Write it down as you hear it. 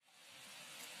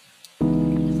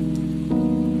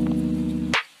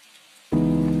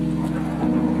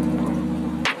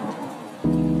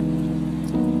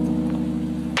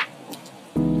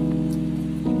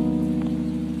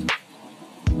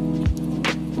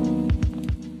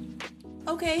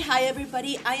Okay, hi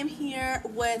everybody. I am here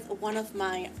with one of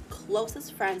my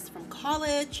closest friends from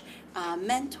college,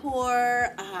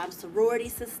 mentor, sorority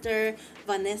sister,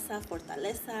 Vanessa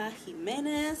Fortaleza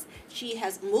Jimenez. She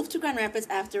has moved to Grand Rapids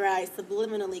after I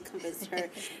subliminally convinced her,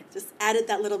 just added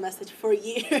that little message for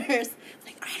years. It's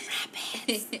like, Grand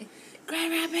Rapids,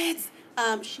 Grand Rapids.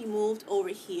 She moved over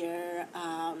here,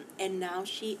 and now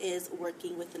she is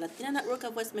working with the Latina Network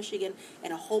of West Michigan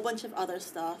and a whole bunch of other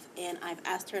stuff. And I've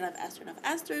asked her and I've asked her and I've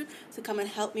asked her to come and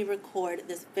help me record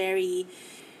this very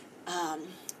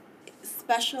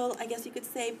special, I guess you could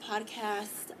say,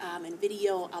 podcast and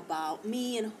video about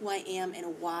me and who I am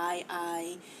and why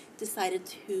I decided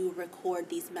to record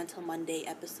these Mental Monday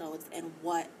episodes and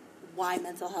why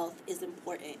mental health is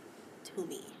important to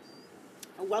me.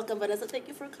 Welcome, Vanessa. Thank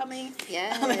you for coming.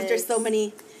 Yes. After so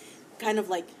many, kind of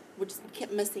like, we just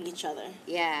kept missing each other.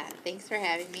 Yeah, thanks for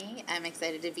having me. I'm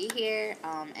excited to be here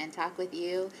and talk with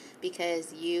you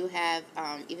because you have,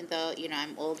 even though,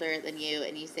 I'm older than you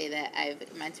and you say that I've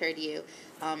mentored you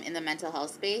in the mental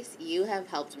health space, you have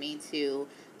helped me to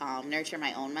nurture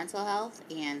my own mental health.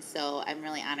 And so I'm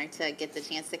really honored to get the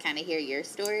chance to kind of hear your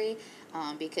story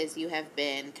because you have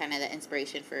been kind of the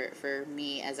inspiration for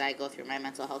me as I go through my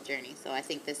mental health journey. So I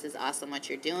think this is awesome what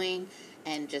you're doing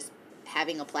and just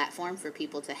having a platform for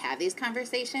people to have these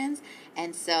conversations.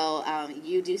 And so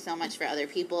you do so much for other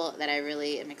people that I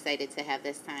really am excited to have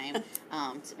this time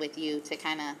with you to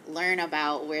kind of learn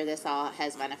about where this all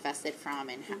has manifested from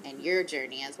and your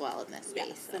journey as well in this space.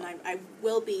 Yes, so. And I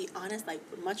will be honest, I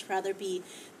would much rather be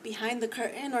behind the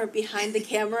curtain or behind the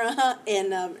camera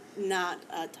and not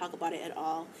talk about it at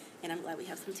all. And I'm glad we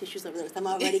have some tissues over there. So I'm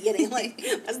already getting like,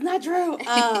 that's not true.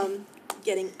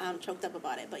 Getting choked up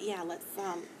about it. But yeah, let's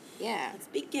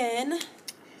begin.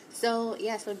 So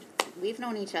we've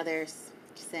known each other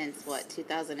since,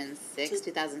 2006,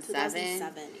 2007?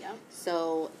 2007, yeah.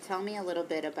 So tell me a little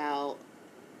bit about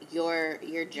your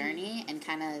journey and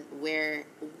kind of where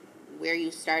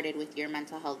you started with your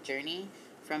mental health journey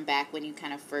from back when you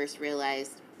kind of first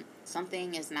realized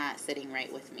something is not sitting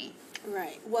right with me.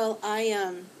 Right. Well,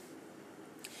 I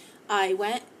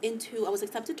was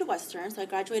accepted to Western, so I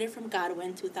graduated from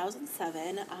Godwin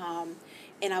 2007,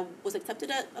 and I was accepted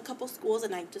at a couple schools,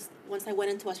 and once I went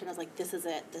into Western, I was like, this is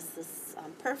it. This is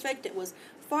perfect. It was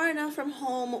far enough from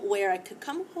home where I could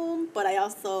come home, but I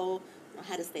also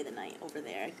had to stay the night over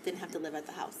there. I didn't have to live at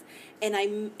the house. And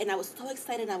I was so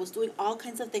excited, and I was doing all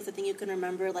kinds of things. I think you can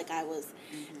remember, like I was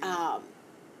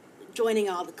joining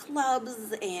all the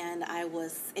clubs, and I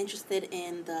was interested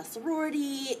in the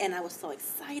sorority, and I was so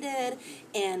excited,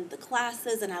 and the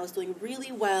classes, and I was doing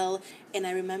really well. And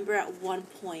I remember at one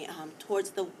point,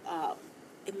 towards the,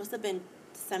 it must have been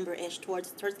December-ish,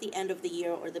 towards the end of the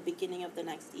year or the beginning of the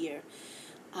next year,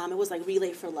 it was like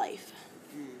Relay for Life.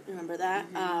 Remember that?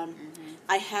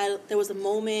 There was a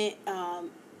moment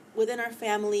within our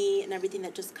family and everything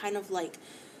that just kind of like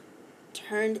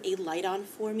turned a light on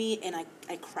for me, and I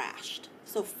crashed.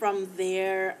 So from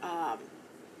there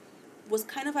was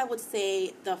kind of, I would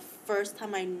say, the first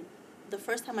time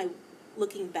I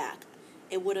looking back,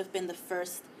 it would have been the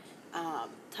first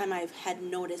time I've had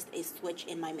noticed a switch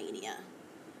in my mania.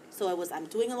 So I'm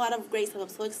doing a lot of great stuff, I'm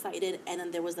so excited, and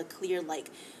then there was a clear, like,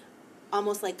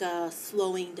 almost like a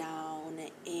slowing down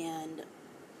and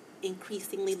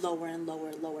increasingly lower and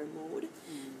lower mood.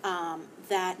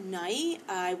 That night,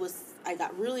 I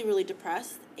got really, really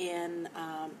depressed, and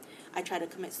I tried to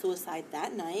commit suicide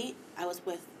that night. I was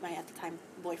with my, at the time,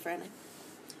 boyfriend.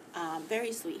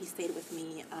 Very sweet. He stayed with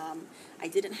me.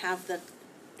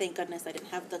 Thank goodness, I didn't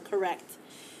have the correct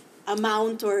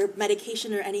amount or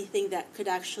medication or anything that could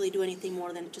actually do anything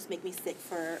more than just make me sick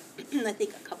for, I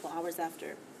think, a couple hours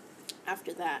after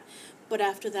that. But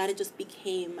after that, it just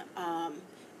became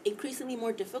increasingly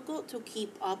more difficult to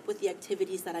keep up with the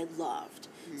activities that I loved.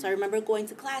 So I remember going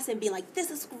to class and being like, this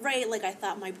is great. Like, I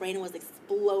thought my brain was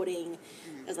exploding.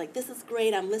 I was like, this is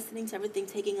great. I'm listening to everything,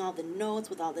 taking all the notes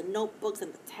with all the notebooks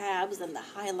and the tabs and the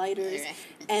highlighters.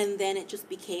 And then it just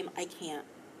became, I can't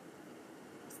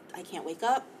wake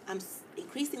up. I'm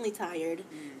increasingly tired.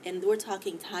 And we're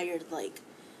talking tired like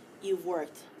you've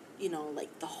worked,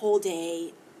 like the whole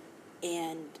day,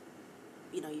 and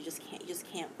you just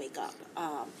can't wake up.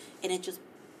 And it just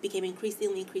became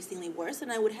increasingly worse,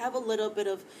 and I would have a little bit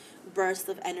of bursts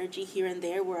of energy here and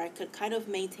there where I could kind of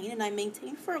maintain, and I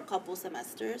maintained for a couple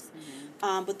semesters.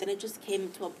 But then it just came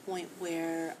to a point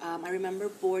where I remember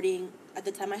boarding, at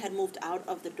the time I had moved out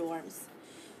of the dorms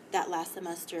that last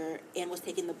semester and was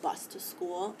taking the bus to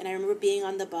school, and I remember being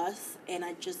on the bus, and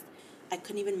I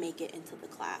couldn't even make it into the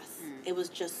class. It was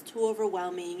just too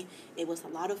overwhelming. It was a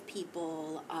lot of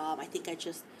people. I think I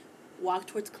just walked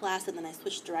towards class, and then I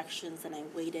switched directions, and I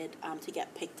waited to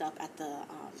get picked up at the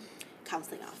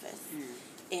counseling office.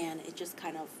 And it just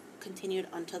kind of continued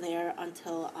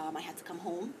until I had to come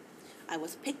home. I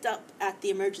was picked up at the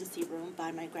emergency room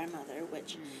by my grandmother,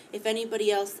 which, if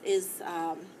anybody else is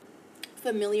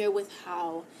familiar with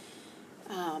how,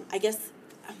 I guess,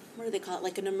 what do they call it,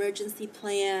 like an emergency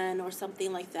plan or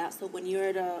something like that. So when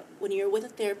you're with a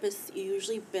therapist, you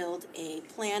usually build a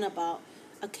plan about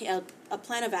a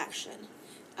plan of action.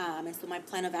 And so my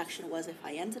plan of action was, if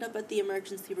I ended up at the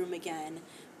emergency room again,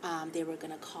 they were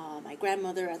going to call my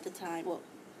grandmother at the time. Well,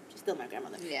 she's still my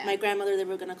grandmother. Yeah. My grandmother, they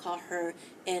were going to call her,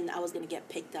 and I was going to get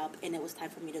picked up, and it was time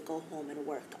for me to go home and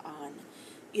work on,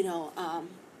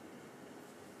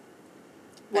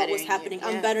 what was happening.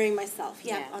 I'm bettering myself.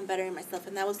 Yeah, I'm bettering myself.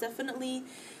 And that was definitely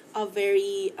a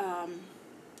very,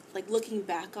 looking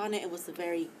back on it, it was a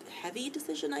very heavy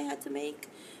decision I had to make.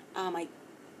 I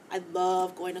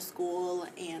love going to school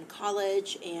and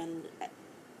college and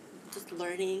just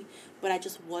learning, but I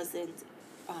just wasn't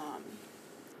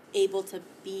able to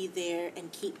be there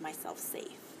and keep myself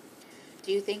safe.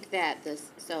 Do you think that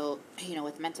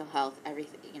with mental health,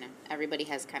 everybody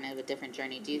has kind of a different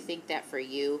journey. Do you think that for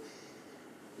you,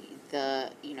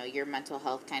 your mental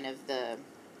health, kind of the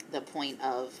point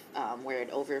of where it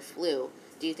overflew,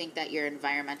 do you think that your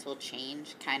environmental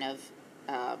change kind of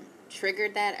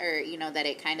triggered that, or that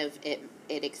it kind of it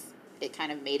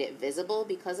kind of made it visible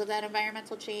because of that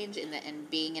environmental change and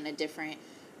being in a different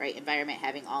environment,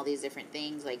 having all these different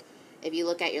things? Like, if you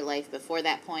look at your life before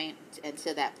that point and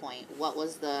to that point, what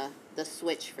was the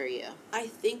switch for you? I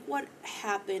think what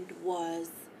happened was,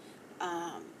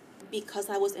 because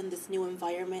I was in this new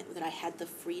environment, that I had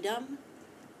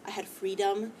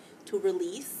freedom to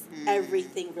release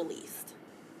everything released.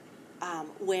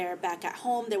 Where back at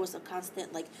home, there was a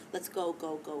constant, let's go,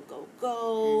 go, go, go,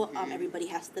 go. Everybody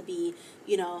has to be,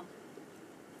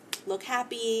 look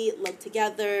happy, look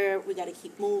together. We got to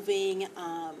keep moving.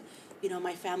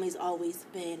 My family's always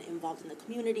been involved in the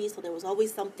community, so there was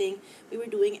always something we were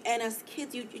doing. And as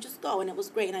kids, you just go, and it was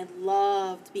great. And I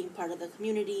loved being part of the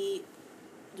community,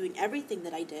 doing everything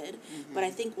that I did. But I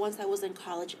think once I was in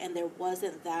college and there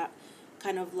wasn't that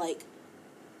kind of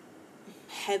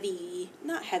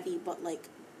not heavy, but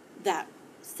that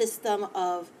system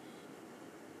of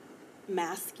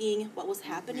masking what was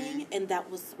happening, and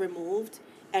that was removed,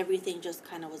 everything just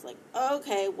kind of was like,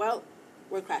 okay, well,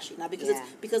 we're crashing now,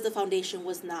 because the foundation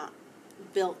was not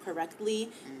built correctly.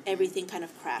 Everything kind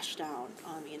of crashed down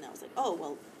on me, and I was like, oh,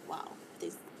 well, wow,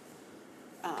 this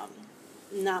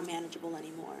not manageable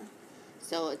anymore.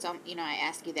 So it's I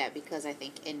ask you that because I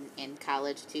think in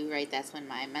college too, right? That's when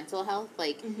my mental health,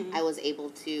 I was able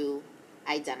to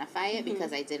identify it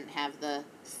because I didn't have the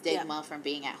stigma from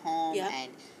being at home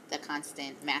and the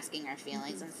constant masking our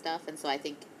feelings and stuff. And so I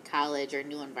think college or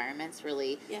new environments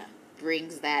really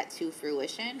brings that to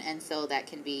fruition, and so that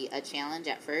can be a challenge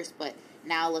at first. But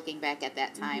now looking back at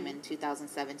that time in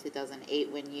 2007,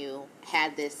 2008, when you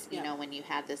had this, when you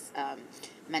had this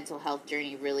mental health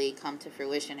journey really come to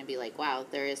fruition and be like, wow,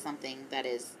 there is something that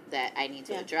I need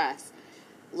to address.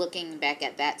 Looking back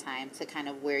at that time to kind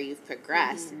of where you've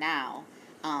progressed now,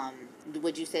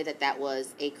 would you say that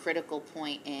was a critical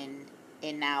point in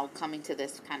now coming to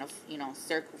this kind of,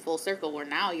 full circle where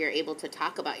now you're able to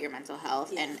talk about your mental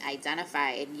health and identify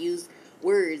and use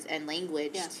words and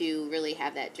language to really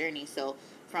have that journey? So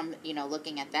from,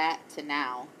 looking at that to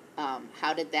now,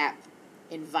 how did that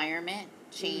environment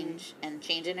change and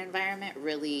change an environment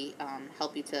really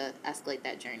help you to escalate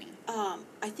that journey?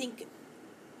 I think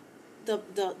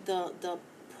the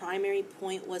primary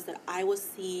point was that I was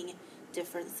seeing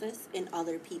differences in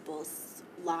other people's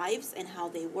lives and how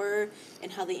they were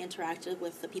and how they interacted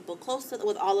with the people close to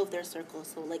with all of their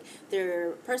circles. So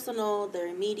their personal, their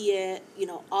immediate,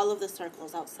 all of the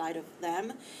circles outside of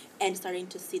them, and starting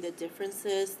to see the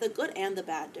differences, the good and the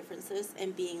bad differences,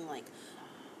 and being like,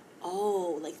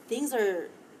 oh, things are,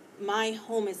 my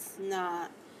home is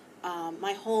not,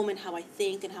 my home and how I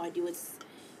think and how I do it's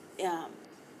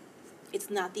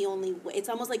not the only way. It's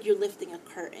almost like you're lifting a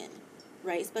curtain,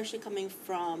 right? Especially coming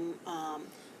from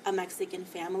a Mexican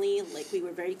family, we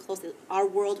were very close. Our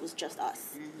world was just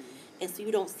us. And so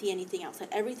you don't see anything outside.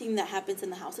 Everything that happens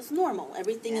in the house is normal.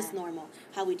 Everything is normal.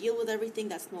 How we deal with everything,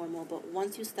 that's normal. But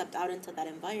once you stepped out into that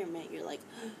environment, you're like,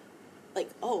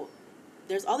 oh,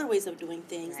 there's other ways of doing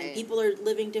things. Right. And people are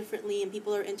living differently, and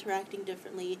people are interacting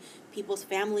differently. People's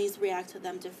families react to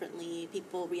them differently.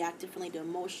 People react differently to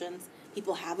emotions.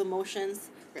 People have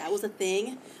emotions. Right. That was a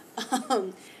thing.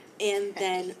 And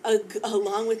then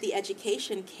along with the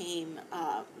education came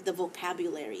the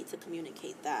vocabulary to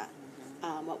communicate that.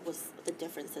 what was the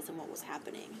differences and what was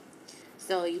happening.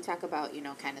 So you talk about,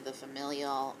 kind of the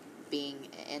familial being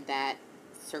in that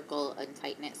circle, a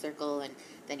tight-knit circle, and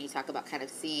then you talk about kind of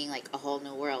seeing like a whole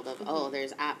new world of,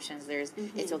 there's options,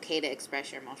 it's okay to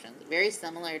express your emotions. Very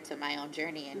similar to my own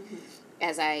journey. And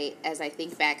as I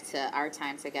think back to our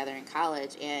time together in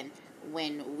college, and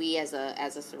when we as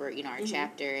a sorority, our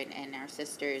chapter and our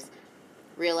sisters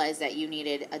realized that you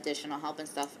needed additional help and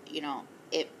stuff,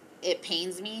 it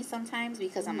pains me sometimes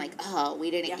because I'm like, oh, we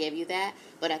didn't give you that.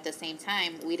 But at the same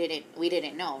time, we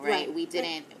didn't know, right? We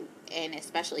didn't, and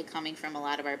especially coming from a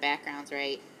lot of our backgrounds,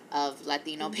 right, of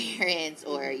Latino parents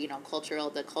or,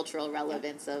 the cultural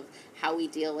relevance of how we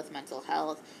deal with mental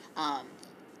health.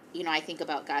 I think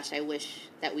about, gosh, I wish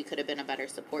that we could have been a better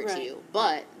support to you.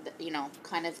 But,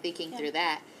 kind of thinking through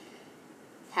that,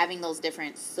 having those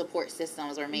different support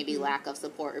systems or maybe lack of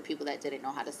support or people that didn't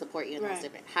know how to support you in those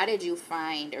different, how did you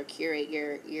find or curate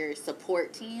your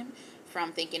support team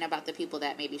from thinking about the people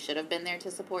that maybe should have been there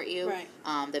to support you,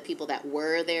 the people that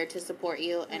were there to support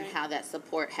you, and how that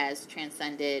support has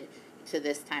transcended to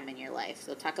this time in your life?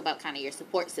 So talk about kind of your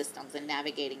support systems and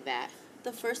navigating that.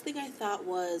 The first thing I thought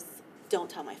was, don't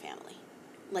tell my family.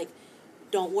 Like,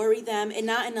 don't worry them, and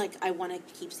not in like I want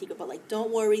to keep secret, but like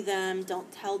don't worry them,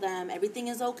 don't tell them, everything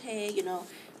is okay.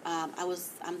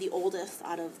 I'm the oldest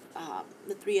out of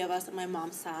the three of us on my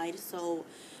mom's side, so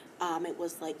it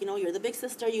was like, you're the big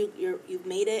sister, you've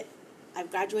made it. I've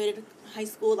graduated high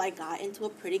school. I got into a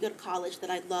pretty good college that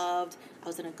I loved. I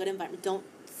was in a good environment. Don't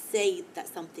say that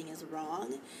something is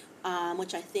wrong,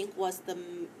 which I think was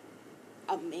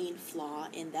a main flaw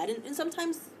in that, and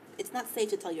sometimes it's not safe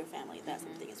to tell your family that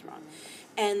something is wrong.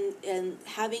 And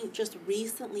having just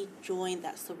recently joined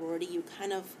that sorority, you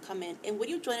kind of come in, and when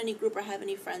you join any group or have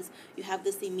any friends, you have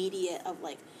this immediate of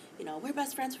like, we're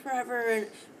best friends forever,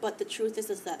 but the truth is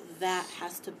that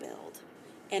has to build.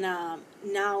 And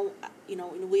now,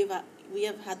 we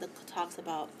have had the talks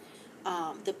about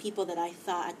the people that I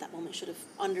thought at that moment should have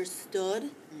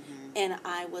understood, and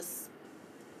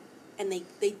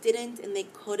they didn't, and they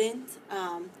couldn't.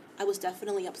 I was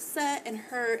definitely upset and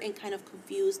hurt and kind of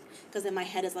confused because in my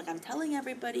head it's like I'm telling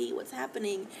everybody what's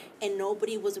happening and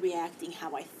nobody was reacting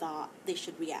how I thought they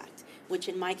should react, which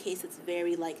in my case it's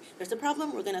very like, there's a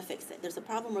problem, we're going to fix it. There's a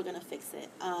problem, we're going to fix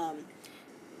it.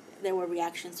 There were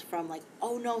reactions from like,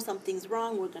 oh no, something's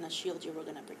wrong, we're going to shield you, we're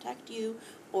going to protect you,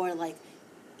 or like,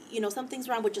 something's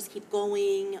wrong, but just keep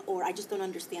going, or I just don't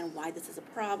understand why this is a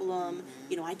problem.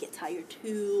 I get tired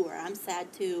too, or I'm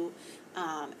sad too.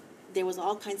 There was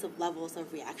all kinds of levels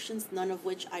of reactions, none of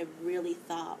which I really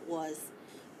thought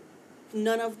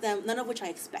none of which I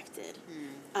expected.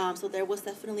 So there was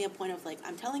definitely a point of like,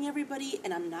 I'm telling everybody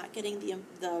and I'm not getting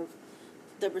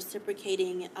the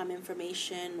reciprocating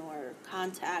information or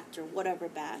contact or whatever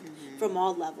back from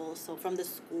all levels. So from the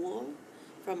school,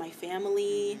 from my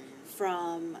family,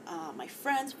 from my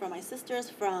friends, from my sisters,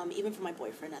 even from my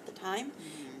boyfriend at the time.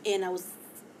 And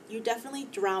you definitely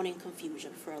drown in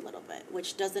confusion for a little bit,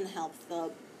 which doesn't help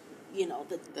the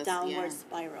downward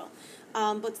spiral.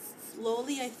 But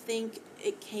slowly, I think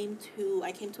I came to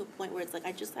a point where it's like,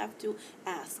 I just have to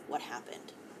ask what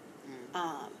happened.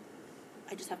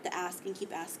 I just have to ask and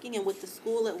keep asking. And with the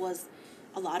school, it was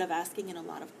a lot of asking and a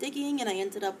lot of digging. And I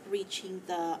ended up reaching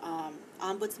the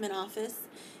ombudsman office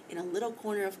in a little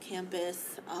corner of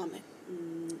campus.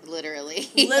 Literally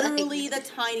the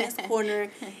tiniest corner,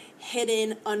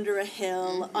 hidden under a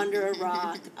hill, under a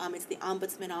rock. It's the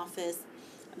ombudsman office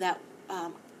that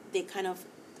they kind of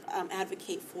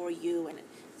advocate for you. And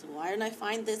so why didn't I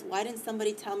find this? Why didn't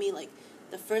somebody tell me, like,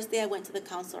 the first day I went to the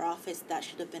counselor office, that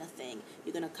should have been a thing.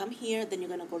 You're going to come here, then you're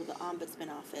going to go to the ombudsman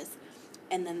office,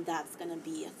 and then that's going to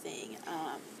be a thing.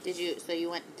 Did you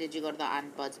go to the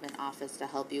ombudsman office to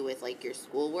help you with like your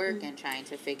schoolwork and trying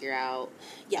to figure out?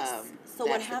 Yes. So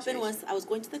what happened was I was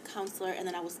going to the counselor, and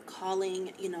then I was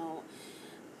calling,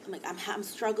 I'm like, I'm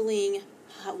struggling.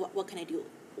 What can I do?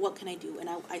 What can I do? And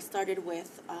I started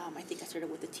with, I think I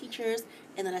started with the teachers,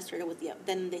 and then I started with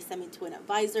then they sent me to an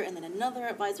advisor, and then another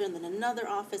advisor, and then another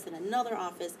office,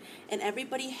 and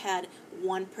everybody had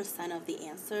 1% of the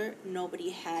answer. Nobody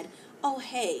had, oh,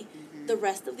 hey, the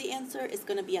rest of the answer is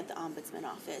going to be at the ombudsman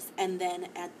office, and then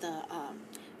at the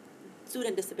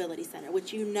Student Disability Center,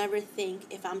 which you never think,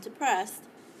 if I'm depressed,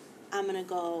 I'm going to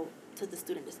go to the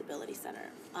Student Disability Center,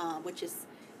 which is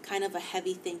kind of a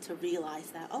heavy thing to realize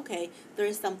that, okay, there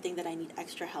is something that I need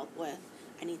extra help with.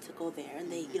 I need to go there.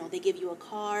 And they give you a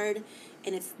card,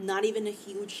 and it's not even a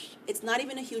huge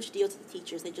deal to the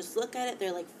teachers. They just look at it,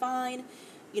 they're like, fine,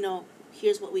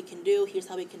 here's what we can do, here's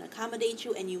how we can accommodate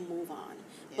you, and you move on.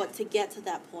 Yeah. But to get to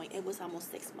that point, it was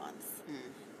almost 6 months.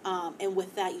 And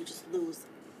with that, you just lose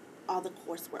all the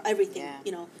coursework, everything. Yeah.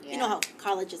 You know, Yeah. you know how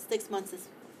college is 6 months is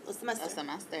a semester. A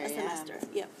semester, A yeah. semester.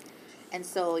 Yep. And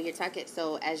so you're talking,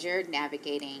 so as you're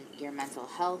navigating your mental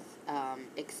health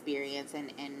experience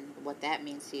and what that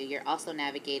means to you, you're also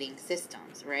navigating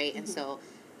systems, right? And so,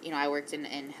 I worked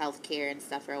in healthcare and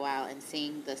stuff for a while, and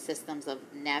seeing the systems of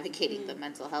navigating the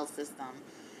mental health system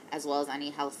as well as any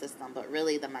health system, but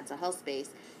really the mental health space,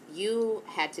 you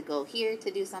had to go here to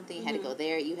do something, you had to go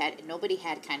there, nobody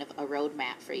had kind of a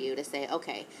roadmap for you to say,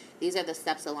 okay, these are the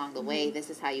steps along the way, this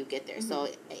is how you get there. So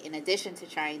in addition to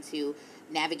trying to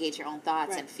navigate your own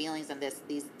thoughts and feelings and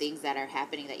these things that are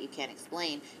happening that you can't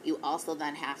explain, you also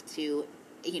then have to,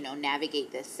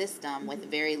 navigate this system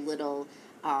with very little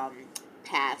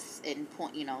paths and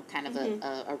point, kind of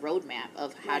a roadmap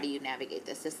of how do you navigate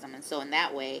the system. And so in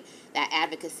that way, that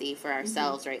advocacy for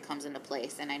ourselves, right, comes into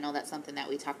place. And I know that's something that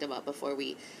we talked about before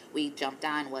we jumped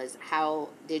on, was how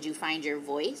did you find your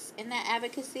voice in that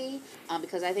advocacy?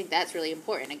 Because I think that's really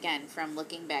important. Again, from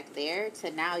looking back there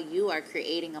to now, you are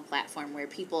creating a platform where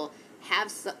people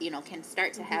have, can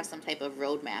start to have some type of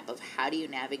roadmap of how do you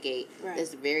navigate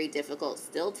this very difficult,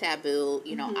 still taboo,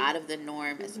 out of the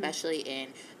norm, especially in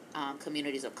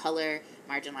communities of color,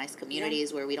 marginalized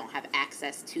communities where we don't have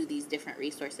access to these different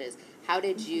resources. How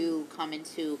did you come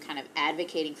into kind of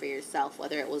advocating for yourself,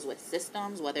 whether it was with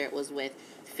systems, whether it was with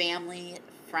family,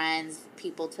 friends,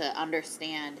 people to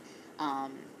understand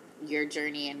your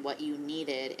journey and what you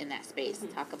needed in that space?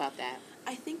 Talk about that.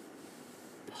 I think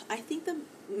the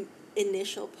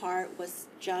initial part was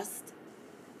just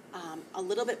a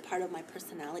little bit part of my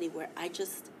personality, where I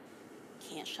just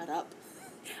can't shut up.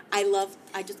 I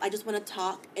just want to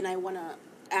talk, and I want to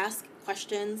ask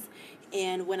questions.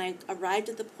 And when I arrived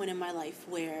at the point in my life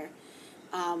where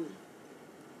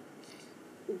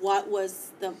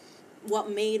what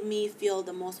made me feel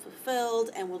the most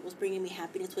fulfilled and what was bringing me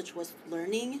happiness, which was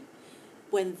learning,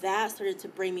 when that started to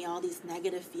bring me all these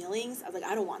negative feelings, I was like,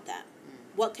 I don't want that.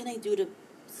 What can I do to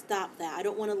stop that? I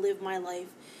don't want to live my life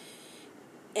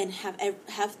and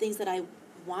have things that I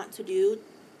want to do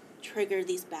trigger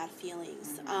these bad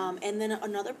feelings. And then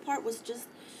another part was just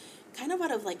kind of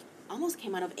almost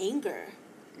came out of anger.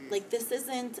 Like, this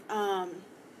isn't, I'm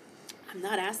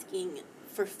not asking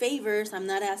for favors. I'm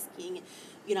not asking,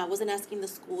 I wasn't asking the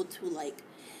school to,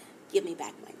 give me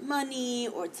back my money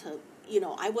or to,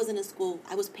 I wasn't in school.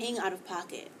 I was paying out of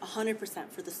pocket 100%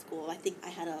 for the school. I think I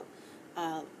had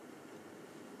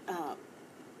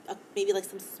maybe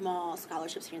some small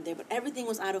scholarships here and there, but everything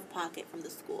was out of pocket from the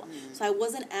school. So I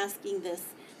wasn't asking this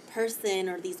person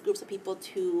or these groups of people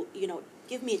to,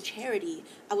 give me a charity.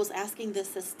 I was asking the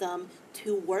system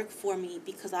to work for me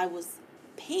because I was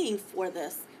paying for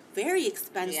this very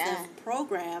expensive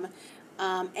program.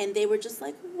 And they were just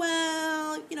like,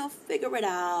 well, figure it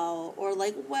out. Or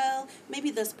well,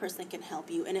 maybe this person can help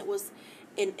you. And it was,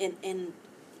 in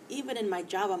even in my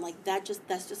job, I'm like, that's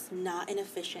just not an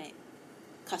efficient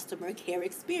customer care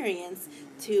experience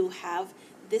to have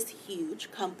this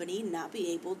huge company not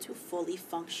be able to fully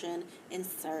function and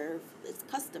serve its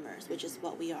customers, which is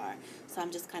what we are. So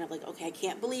I'm just kind of like, okay, I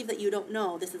can't believe that you don't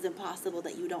know. This is impossible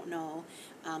that you don't know.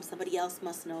 Somebody else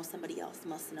must know. Somebody else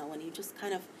must know. And you just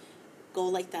kind of go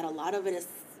like that. A lot of it is,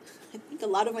 I think a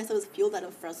lot of myself is fueled out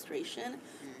of frustration.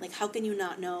 Like, how can you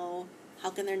not know? How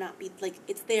can there not be,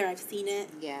 it's there, I've seen it.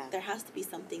 Yeah. There has to be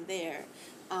something there.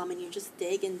 And you just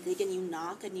dig and you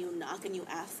knock and you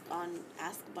ask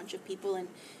a bunch of people, and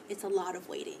it's a lot of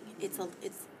waiting. It's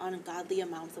ungodly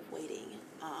amounts of waiting.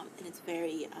 And it's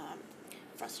very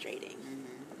frustrating.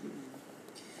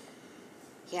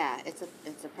 Yeah, it's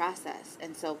a process.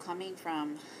 And so coming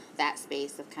from that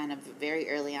space of kind of very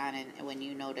early on, and when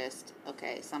you noticed,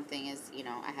 okay, something is,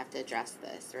 I have to address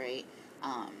this, right?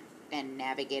 And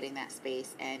navigating that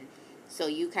space. And so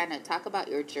you kind of talk about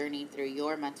your journey through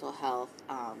your mental health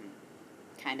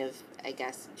kind of, I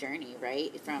guess, journey,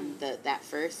 right? From that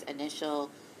first initial,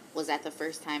 was that the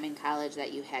first time in college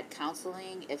that you had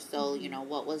counseling? If so,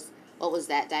 what was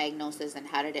that diagnosis and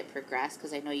how did it progress?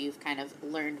 Because I know you've kind of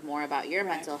learned more about your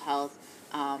mental health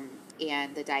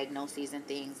and the diagnoses and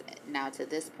things now to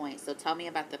this point. So tell me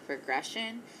about the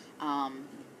progression.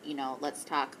 Let's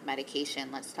talk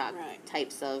medication. Let's talk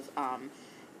types of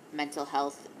mental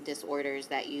health disorders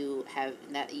that you've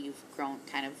grown,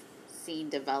 kind of seen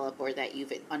develop, or that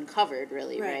you've uncovered,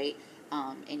 really, right?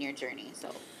 In your journey.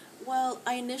 So, well,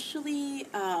 I initially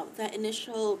that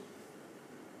initial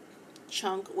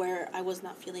chunk where I was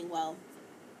not feeling well,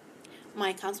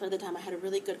 my counselor at the time, I had a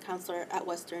really good counselor at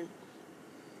Western.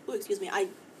 Oh, excuse me. I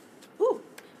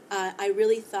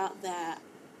really thought that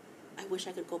I wish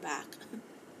I could go back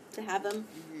to have him.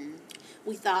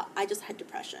 we thought I just had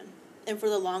depression. And for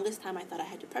the longest time, I thought I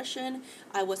had depression.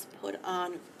 I was put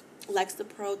on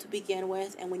Lexapro to begin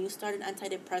with, and when you start an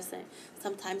antidepressant,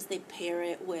 sometimes they pair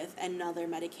it with another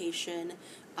medication,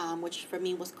 which for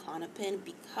me was Klonopin,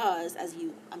 because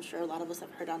I'm sure a lot of us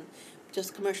have heard on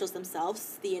just commercials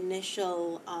themselves, the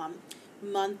initial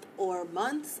month or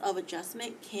months of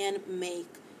adjustment can make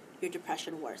your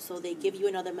depression worse. So they give you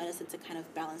another medicine to kind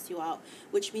of balance you out,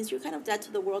 which means you're kind of dead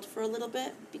to the world for a little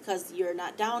bit, because you're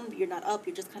not down, you're not up,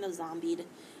 you're just kind of zombied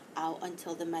out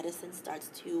until the medicine starts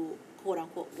to quote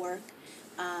unquote work.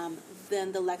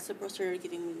 Then the Lexapro started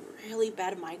giving me really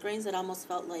bad migraines. It almost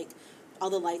felt like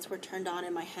all the lights were turned on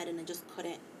in my head and they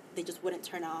just wouldn't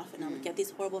turn off, and I would get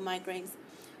these horrible migraines.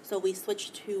 So we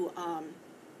switched to,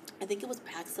 I think it was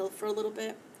Paxil for a little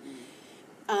bit.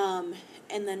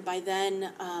 And then by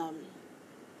then,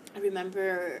 I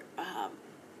remember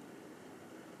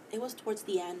it was towards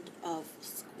the end of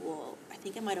school. I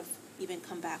think I might have even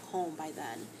come back home by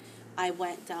then. I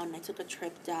went down and I took a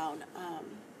trip down.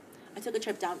 I took a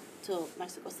trip down to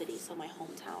Mexico City, so my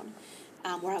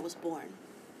hometown, where I was born.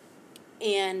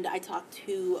 And I talked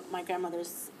to my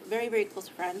grandmother's very, very close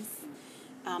friends.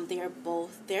 They are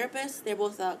both therapists. They're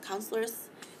both counselors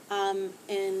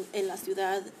in La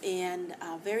Ciudad, and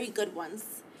very good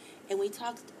ones. And we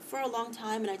talked for a long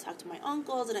time, and I talked to my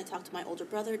uncles, and I talked to my older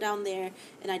brother down there,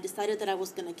 and I decided that I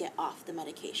was going to get off the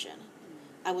medication.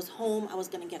 I was home, I was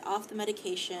going to get off the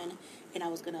medication, and I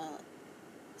was going to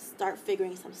start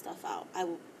figuring some stuff out.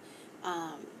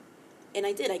 And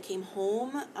I did. I came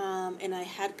home, and I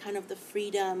had kind of the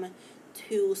freedom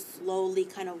to slowly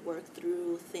kind of work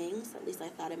through things, at least I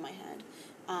thought in my head.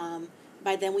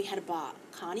 By then we had bought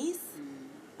Connie's.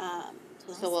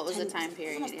 So what was the time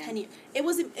period? Almost 10 years. It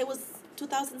was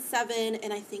 2007,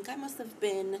 and I think I must have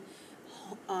been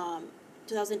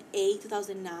 2008,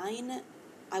 2009.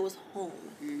 I was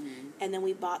home. And then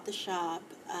we bought the shop,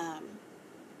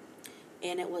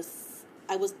 and I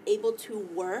was able to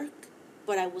work,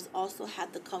 but I was also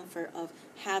had the comfort of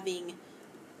having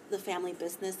the family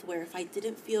business where if I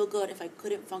didn't feel good, if I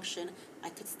couldn't function, I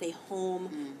could stay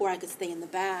home, or I could stay in the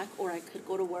back, or I could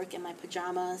go to work in my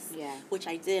pajamas, which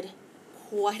I did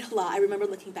quite a lot. I remember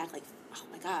looking back like, oh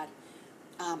my God,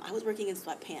 I was working in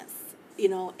sweatpants,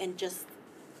 and just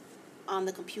on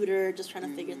the computer, just trying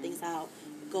to figure things out,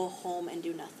 go home and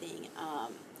do nothing.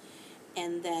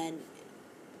 And then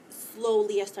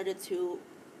slowly I started to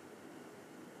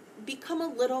become a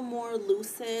little more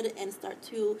lucid and start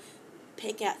to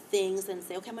pick at things and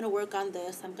say, okay, I'm going to work on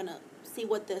this. I'm going to see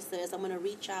what this is. I'm going to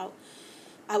reach out.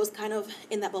 I was kind of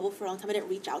in that bubble for a long time. I didn't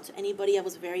reach out to anybody. I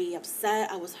was very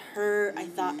upset. I was hurt. I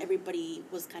thought everybody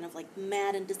was kind of like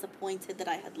mad and disappointed that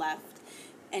I had left.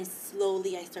 And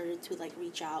slowly I started to like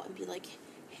reach out and be like,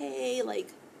 hey,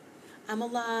 like, I'm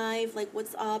alive. Like,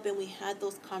 what's up? And we had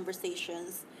those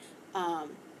conversations.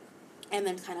 And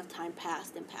then kind of time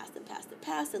passed and passed and passed and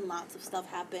passed, and lots of stuff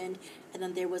happened. And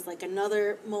then there was like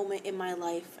another moment in my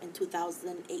life in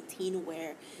 2018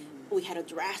 where we had a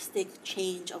drastic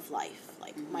change of life.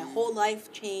 Like my whole life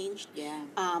changed.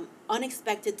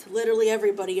 Unexpected to literally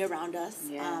everybody around us,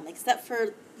 except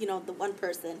for, the one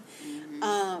person.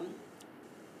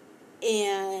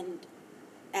 And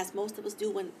as most of us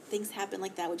do when things happen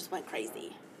like that, we just went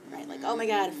crazy, right? Like, oh my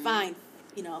God, fine.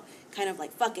 Kind of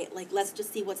like, fuck it, like, let's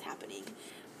just see what's happening.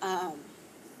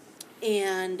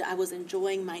 And I was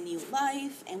enjoying my new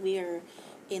life, and we are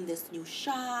in this new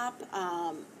shop.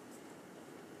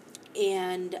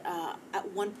 And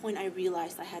at one point I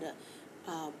realized I had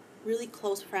a really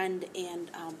close friend and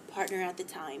partner at the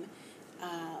time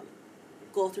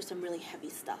go through some really heavy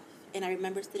stuff. And I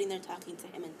remember sitting there talking to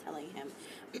him and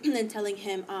telling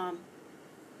him,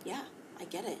 yeah, I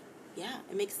get it. Yeah,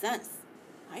 it makes sense.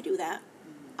 I do that.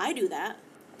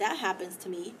 That happens to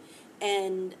me.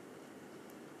 And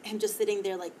him just sitting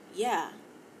there like, yeah,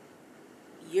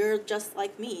 you're just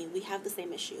like me. We have the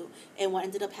same issue. And what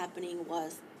ended up happening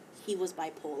was he was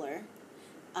bipolar.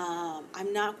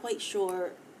 I'm not quite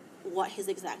sure what his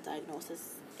exact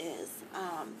diagnosis is.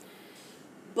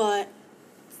 But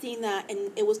seeing that,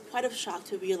 and it was quite a shock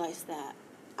to realize that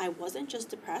I wasn't just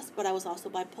depressed, but I was also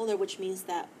bipolar, which means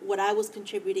that what I was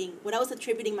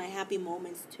attributing my happy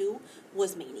moments to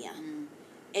was mania.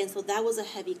 And so that was a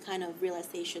heavy kind of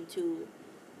realization to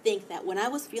think that when I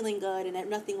was feeling good and that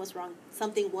nothing was wrong,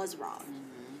 something was wrong.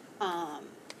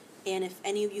 And if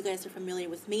any of you guys are familiar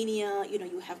with mania,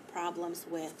 you have problems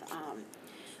with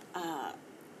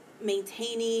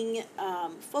maintaining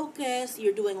focus.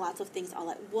 You're doing lots of things all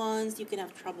at once. You can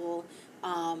have trouble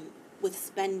with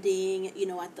spending,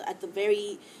 at the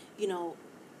very,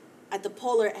 at the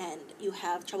polar end, you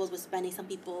have troubles with spending. Some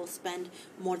people spend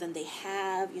more than they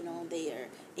have. They are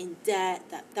in debt.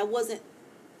 That wasn't,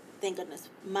 thank goodness,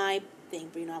 my thing.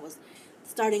 But I was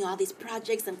starting all these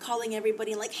projects and calling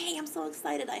everybody and like, hey, I'm so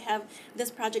excited. I have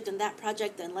this project and that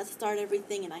project, and let's start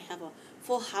everything. And I have a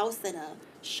full house and a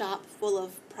shop full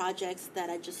of projects that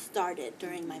I just started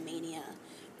during my mania,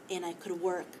 and I could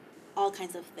work all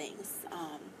kinds of things.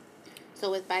 So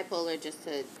with bipolar, just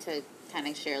to kind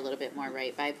of share a little bit more,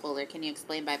 right? Bipolar, can you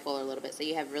explain bipolar a little bit? So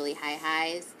you have really high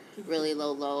highs, really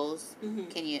low lows.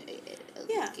 Can you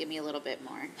give me a little bit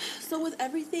more? So with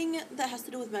everything that has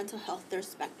to do with mental health,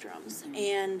 there's spectrums.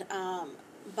 And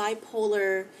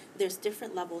bipolar, there's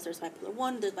different levels. There's bipolar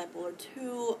 1, there's bipolar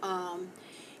 2,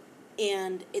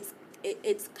 and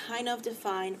it's kind of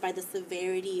defined by the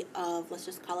severity of, let's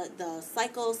just call it the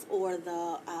cycles, or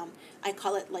the, I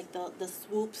call it like the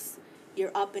swoops.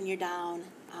 You're up and you're down,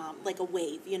 like a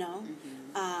wave,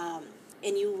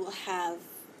 and you will have,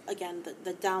 again,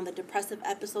 the down, the depressive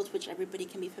episodes, which everybody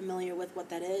can be familiar with what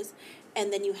that is,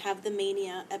 and then you have the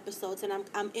mania episodes, and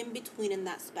I'm in between in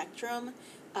that spectrum.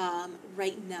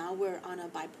 Right now we're on a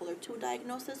bipolar 2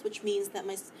 diagnosis, which means that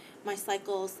my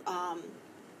cycles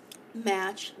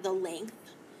match the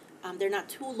length. They're not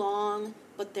too long,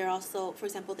 but they're also, for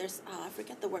example, there's I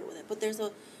forget the word with it, but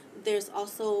there's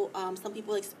also some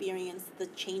people experience the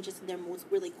changes in their moods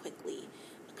really quickly,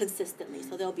 consistently.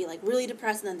 So they'll be like really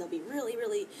depressed, and then they'll be really,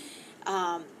 really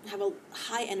have a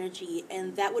high energy,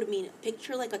 and that would mean,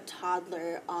 picture like a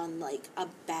toddler on like a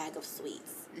bag of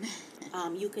sweets.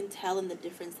 You can tell in the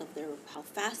difference of how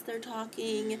fast they're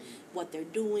talking, what they're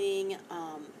doing.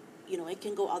 It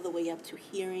can go all the way up to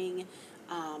hearing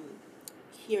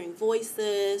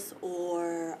voices,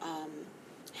 or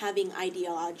having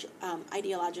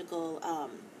ideological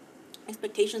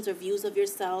expectations or views of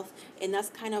yourself, and that's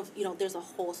kind of, there's a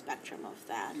whole spectrum of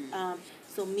that.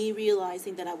 So me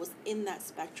realizing that I was in that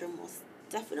spectrum was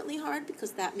definitely hard,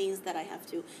 because that means that I have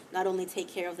to not only take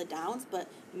care of the downs, but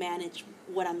manage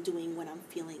what I'm doing when I'm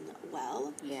feeling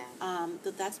well. Yeah.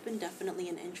 But that's been definitely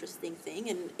an interesting thing,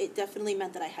 and it definitely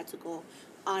meant that I had to go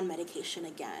on medication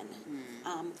again.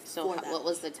 So what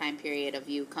was the time period of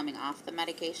you coming off the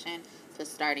medication to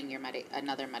starting your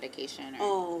another medication?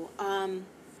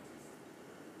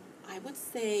 I would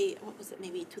say, what was it,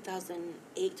 maybe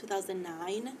 2008,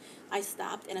 2009, I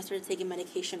stopped, and I started taking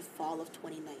medication fall of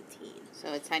 2019.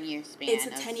 So a 10-year span. It's a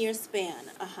 10-year span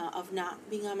of not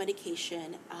being on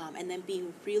medication, and then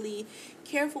being really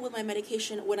careful with my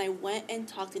medication. When I went and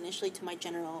talked initially to my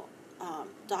general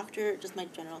doctor, just my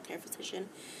general care physician,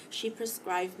 she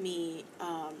prescribed me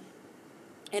an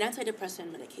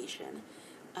antidepressant medication,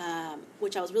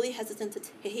 which I was really hesitant to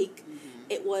take.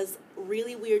 It was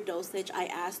really weird dosage. I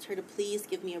asked her to please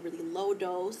give me a really low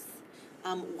dose.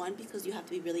 One, because you have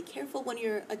to be really careful when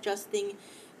you're adjusting,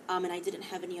 and I didn't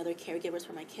have any other caregivers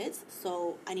for my kids,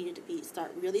 so I needed to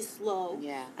start really slow.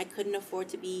 Yeah. I couldn't afford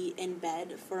to be in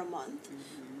bed for a month.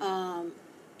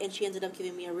 And she ended up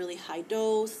giving me a really high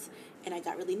dose, and I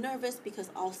got really nervous, because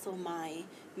also my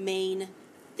main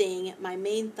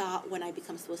thought when I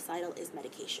become suicidal is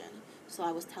medication. So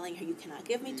I was telling her, you cannot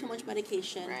give me too much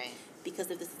medication, right,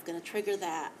 because if this is going to trigger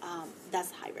that,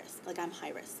 that's high risk. Like, I'm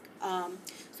high risk.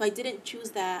 So I didn't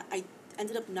choose that. I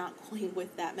ended up not going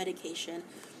with that medication,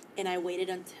 and I waited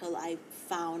until I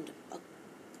found a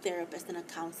therapist and a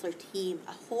counselor team,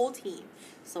 a whole team.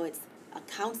 So it's a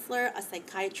counselor, a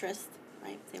psychiatrist,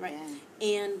 right? Say right, yeah,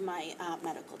 and my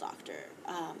medical doctor.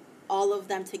 All of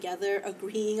them together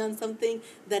agreeing on something.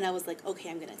 Then I was like, okay,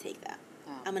 I'm gonna take that.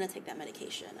 I'm gonna take that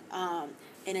medication. And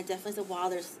it definitely said, wow,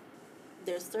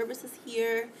 there's services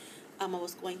here. I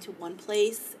was going to one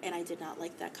place, and I did not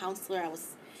like that counselor. I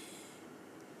was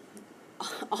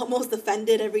almost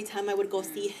offended every time I would go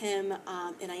see him,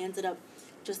 and I ended up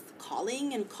just calling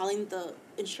the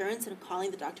insurance and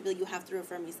calling the doctor, like, you have to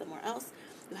refer me somewhere else.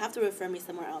 You have to refer me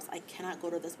somewhere else. I cannot go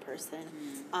to this person.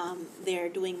 They're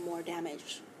doing more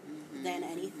damage than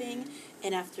anything.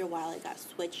 And after a while, I got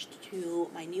switched to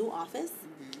my new office,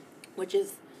 which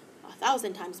is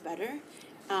 1,000 times better.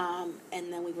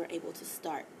 And then we were able to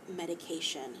start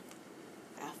medication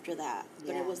after that.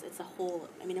 But it's a whole,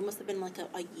 it must have been like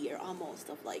a year almost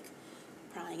of like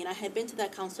crying. And I had been to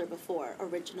that counselor before,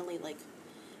 originally, like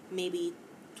maybe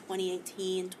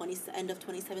 2018, end of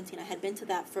 2017. I had been to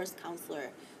that first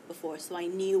counselor before, so I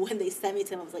knew when they sent me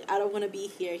to him, I was like, I don't want to be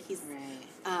here. He's,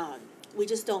 we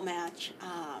just don't match.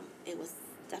 It was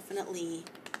definitely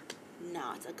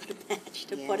not a good match,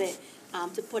 to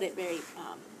put it very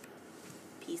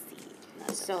PC.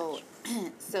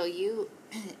 So you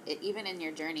even in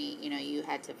your journey, you know, you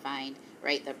had to find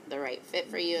the right fit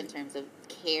for you in terms of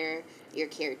care, your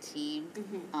care team.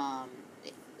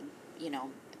 It- you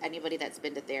know, anybody that's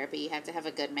been to therapy, you have to have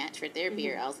a good match for therapy,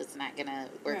 or else it's not gonna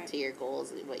work Right. to your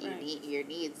goals, what you Right. need, your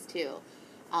needs too.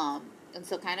 And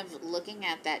so, kind of looking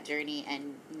at that journey,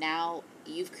 and now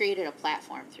you've created a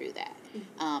platform through that.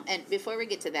 And before we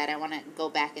get to that, I want to go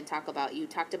back and talk about, you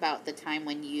talked about the time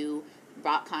when you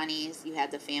brought Connie's, you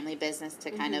had the family business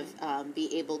to kind of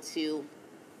be able to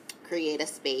create a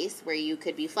space where you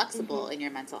could be flexible in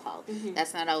your mental health.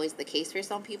 That's not always the case for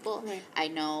some people. Right. I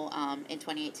know in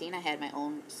 2018 I had my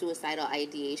own suicidal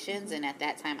ideations, and at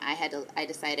that time I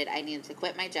decided I needed to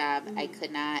quit my job. I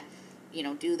could not, you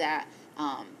know, do that.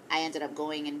 I ended up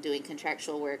going and doing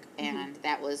contractual work, and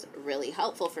that was really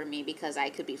helpful for me because I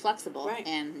could be flexible. Right.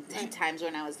 And times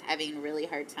when I was having a really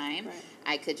hard time,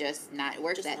 I could just not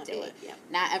work that day.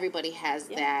 Not everybody has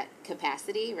that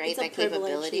capacity, right? It's a that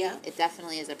privilege, capability. It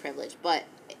definitely is a privilege. But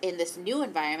in this new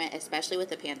environment, especially with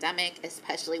the pandemic,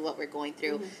 especially what we're going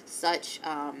through, such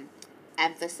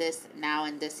emphasis now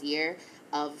in this year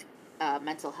of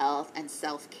mental health and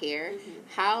self-care,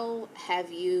 how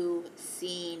have you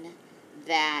seen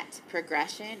that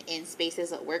progression in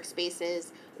spaces,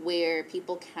 workspaces, where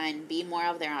people can be more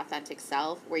of their authentic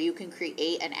self, where you can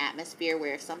create an atmosphere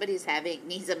where if somebody's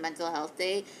needs a mental health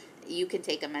day, you can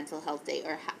take a mental health day?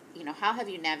 Or how have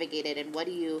you navigated, and what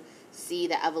do you see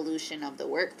the evolution of the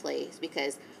workplace?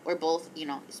 Because we're both,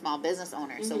 small business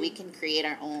owners, so we can create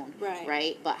our own,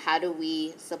 right? But how do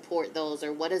we support those,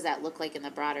 or what does that look like in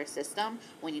the broader system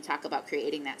when you talk about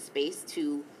creating that space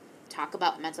to talk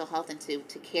about mental health and to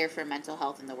care for mental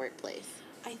health in the workplace?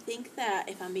 I think that,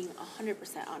 if I'm being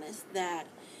 100% honest, that,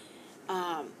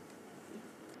 I've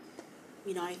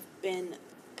been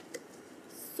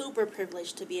super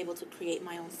privileged to be able to create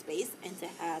my own space and to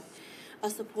have a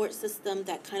support system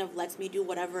that kind of lets me do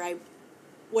whatever I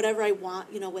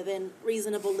want, within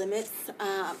reasonable limits,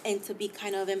 and to be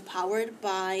kind of empowered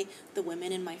by the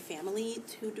women in my family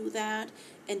to do that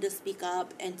and to speak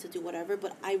up and to do whatever.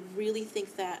 But I really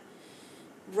think that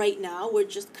right now we're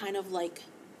just kind of like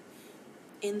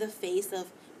in the face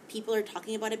of, people are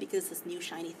talking about it because it's this new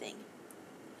shiny thing.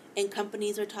 And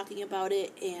companies are talking about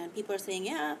it, and people are saying,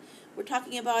 yeah, we're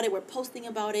talking about it, we're posting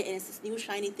about it, and it's this new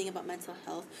shiny thing about mental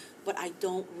health. But I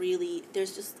don't think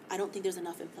there's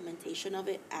enough implementation of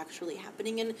it actually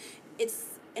happening.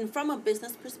 And from a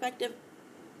business perspective,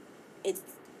 it's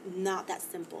not that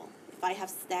simple. If I have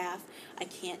staff, I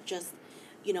can't just,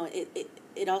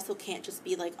 it also can't just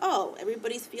be like, oh,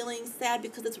 everybody's feeling sad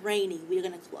because it's raining, we're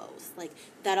going to close. Like,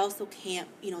 that also can't,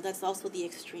 that's also the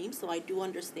extreme. So I do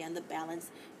understand the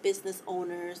balance business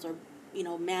owners or,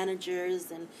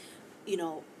 managers and,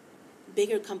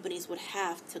 bigger companies would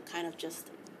have to kind of just,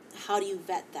 how do you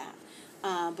vet that?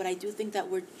 But I do think that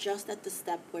we're just at the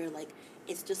step where, like,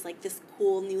 it's just like this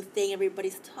cool new thing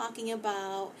everybody's talking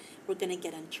about. We're going to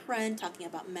get on trend talking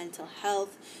about mental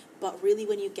health. But really,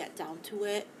 when you get down to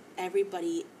it,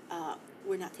 everybody,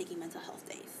 we're not taking mental health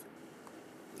days.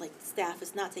 Like, staff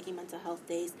is not taking mental health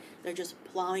days. They're just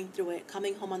plowing through it,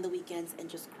 coming home on the weekends and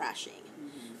just crashing.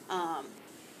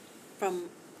 From,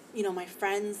 my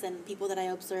friends and people that I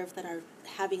observe that are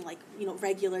having, like,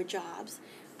 regular jobs,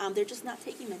 they're just not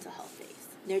taking mental health days.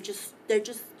 They're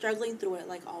just struggling through it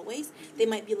like always. They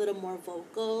might be a little more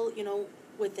vocal,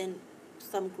 within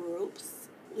some groups.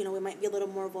 We might be a little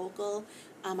more vocal.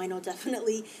 I know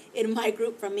definitely in my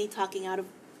group, from me talking out of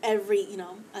every,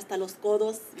 hasta los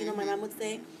codos, my mom would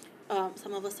say,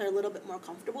 some of us are a little bit more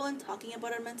comfortable in talking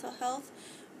about our mental health,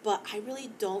 but I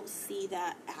really don't see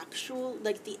that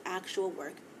the actual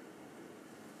work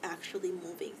actually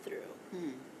moving through.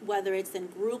 Whether it's in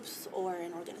groups or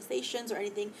in organizations or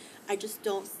anything, I just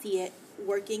don't see it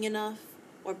working enough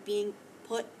or being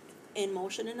put in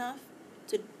motion enough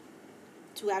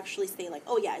to actually say, like,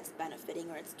 oh yeah, it's benefiting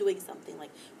or it's doing something.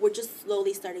 Like, we're just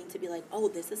slowly starting to be like, oh,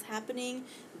 this is happening,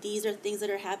 these are things that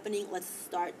are happening, let's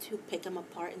start to pick them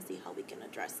apart and see how we can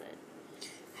address it.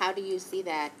 How do you see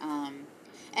that?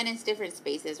 And it's different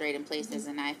spaces, right, in places,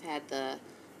 and I've had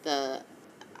the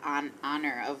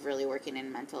honor of really working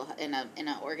in in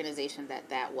an organization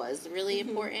that was really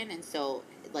important, and so,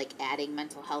 like, adding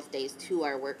mental health days to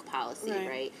our work policy,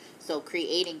 right? So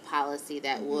creating policy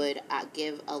that would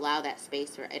allow that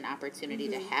space for an opportunity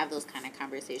to have those kind of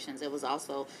conversations. It was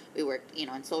also, we worked,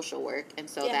 in social work, and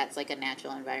so that's like a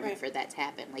natural environment for that to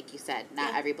happen. Like you said,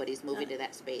 not everybody's moving to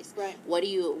that space.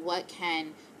 What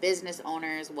can business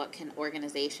owners, what can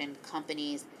organization,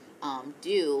 companies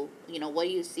do, what do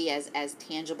you see as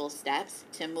tangible steps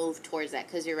to move towards that?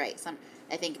 Because you're right,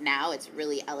 I think now it's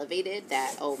really elevated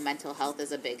that, mental health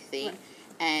is a big thing.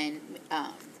 And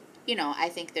I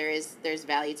think there's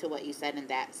value to what you said in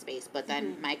that space. But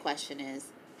then my question is,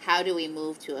 how do we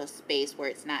move to a space where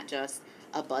it's not just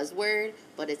a buzzword,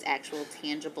 but it's actual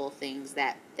tangible things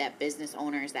that business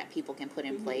owners, that people can put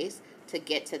in place to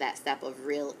get to that step of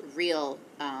real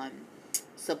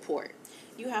support?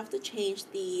 You have to change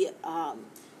the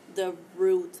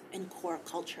root and core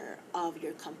culture of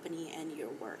your company and your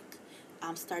work,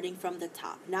 starting from the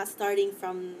top, not starting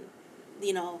from,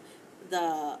 you know,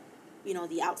 the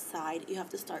the outside. You have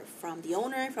to start from the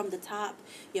owner, from the top.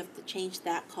 You have to change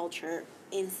that culture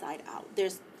inside out.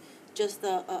 There's just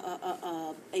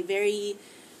a very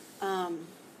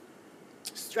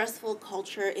stressful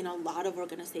culture in a lot of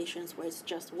organizations where it's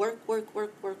just work, work,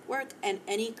 work, work, work, and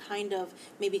any kind of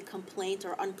maybe complaint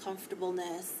or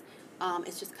uncomfortableness,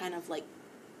 it's just kind of like,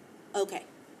 okay,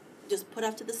 just put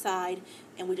off to the side,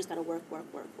 and we just gotta work,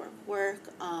 work, work, work, work.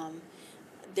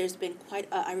 There's been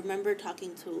I remember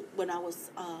talking to, when I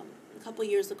was a couple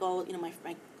years ago,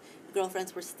 my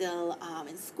girlfriends were still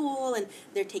in school, and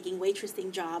they're taking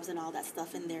waitressing jobs and all that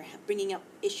stuff, and they're bringing up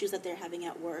issues that they're having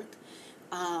at work.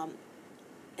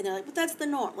 And they're like, but that's the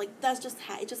norm. Like, that's just,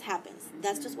 it just happens.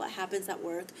 That's just what happens at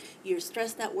work. You're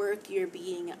stressed at work, you're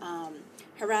being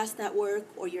harassed at work,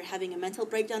 or you're having a mental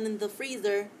breakdown in the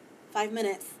freezer, 5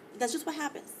 minutes. That's just what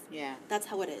happens. Yeah. That's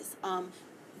how it is.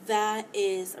 That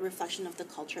is a reflection of the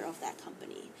culture of that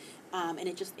company. And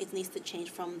it needs to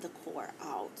change from the core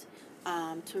out,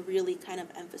 to really kind of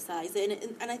emphasize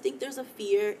it. And I think there's a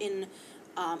fear in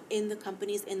the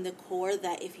companies, in the core,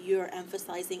 that if you're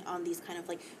emphasizing on these kind of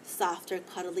like softer,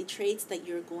 cuddly traits, that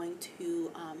you're going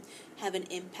to have an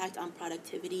impact on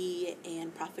productivity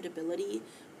and profitability.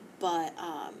 But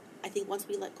I think once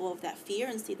we let go of that fear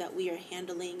and see that we are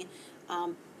handling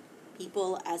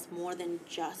people as more than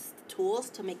just tools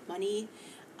to make money,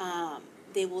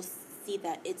 they will see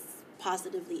that it's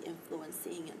positively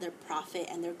influencing their profit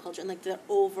and their culture and like their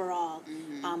overall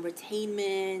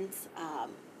retainment,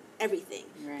 everything.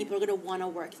 Right. People are going to want to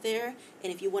work there,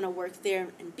 and if you want to work there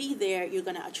and be there, you're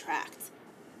going to attract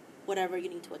whatever you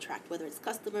need to attract, whether it's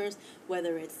customers,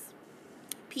 whether it's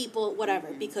people,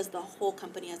 whatever, because the whole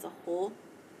company as a whole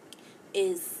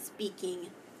is speaking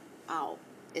out.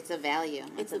 It's a value.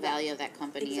 It's a value of that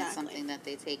company. Exactly. It's something that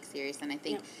they take serious. And I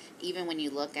think even when you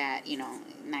look at,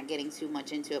 not getting too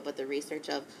much into it, but the research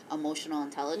of emotional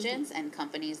intelligence and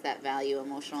companies that value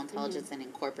emotional intelligence and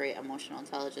incorporate emotional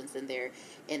intelligence in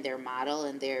their model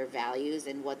and their values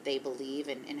and what they believe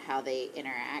and how they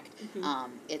interact,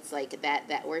 it's like that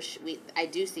I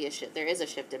do see a shift. There is a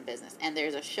shift in business. And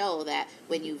there's a show that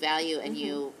when you value and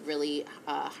you really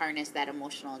harness that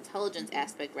emotional intelligence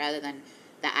aspect rather than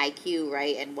the IQ,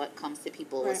 right, and what comes to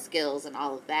people with skills and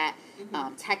all of that,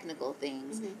 technical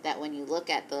things, that when you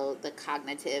look at the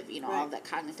cognitive, all of that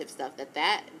cognitive stuff,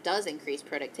 that does increase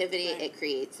productivity. It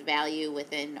creates value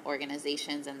within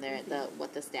organizations and the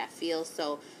what the staff feels.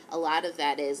 So a lot of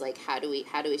that is like, how do we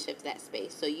shift that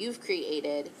space? So you've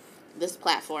created this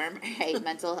platform, right,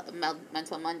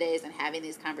 Mental Mondays, and having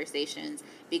these conversations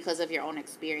because of your own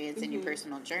experience and your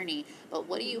personal journey. But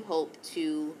what do you hope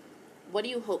to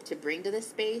bring to this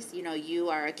space? You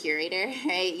are a curator,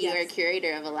 right? You are a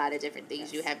curator of a lot of different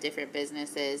things. You have different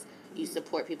businesses. You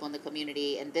support people in the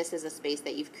community, and this is a space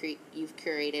that you've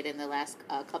curated in the last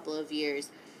couple of years.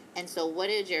 And so, what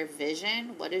is your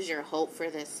vision? What is your hope for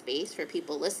this space, for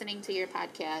people listening to your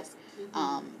podcast,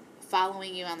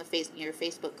 following you on your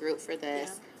Facebook group for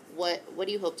this? Yeah. What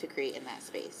do you hope to create in that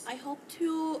space? I hope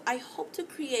to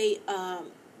create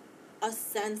a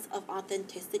sense of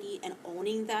authenticity and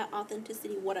owning that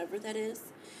authenticity, whatever that is,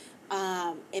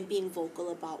 and being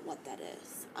vocal about what that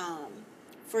is.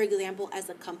 For example, as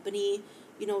a company,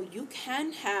 you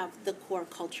can have the core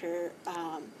culture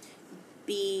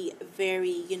be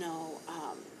very,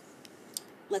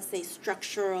 let's say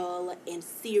structural and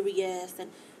serious,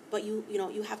 but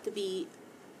you have to be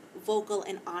vocal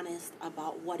and honest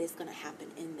about what is going to happen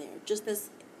in there. Just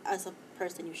as a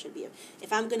person, you should be.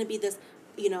 If I'm going to be this,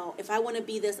 if I want to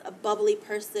be a bubbly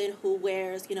person who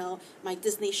wears, my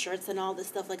Disney shirts and all this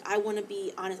stuff, like, I want to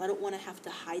be honest. I don't want to have to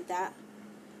hide that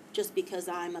just because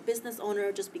I'm a business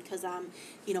owner, just because I'm,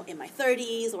 in my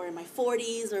 30s or in my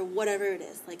 40s or whatever it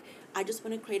is. Like, I just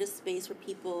want to create a space where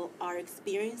people are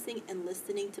experiencing and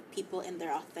listening to people in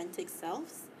their authentic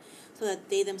selves so that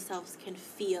they themselves can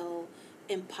feel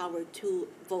empowered to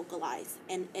vocalize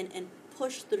and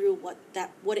push through what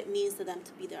it means to them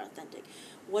to be their authentic.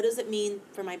 What does it mean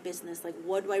for my business? Like,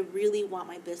 what do I really want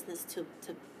my business to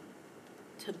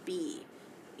be?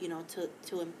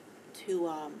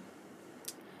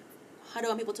 How do I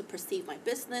want people to perceive my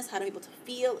business? How do I want people to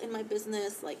feel in my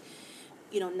business? Like,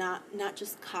 not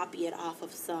just copy it off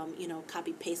of some,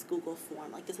 copy paste Google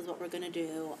form. Like, this is what we're going to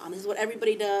do. This is what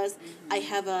everybody does. I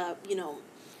have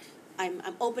I'm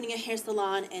opening a hair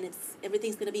salon, and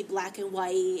everything's going to be black and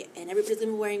white, and everybody's going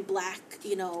to be wearing black,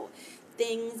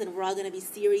 things, and we're all going to be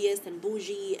serious and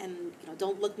bougie, and,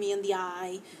 don't look me in the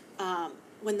eye,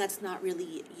 when that's not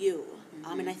really you.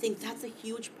 And I think that's a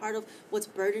huge part of what's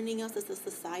burdening us as a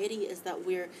society, is that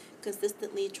we're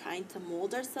consistently trying to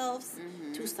mold ourselves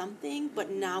to something, but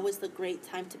now is the great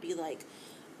time to be like,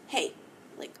 hey,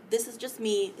 like, this is just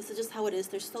me, this is just how it is,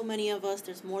 there's so many of us,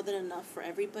 there's more than enough for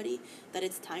everybody, that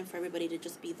it's time for everybody to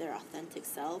just be their authentic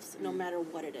selves, no matter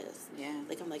what it is. Yeah.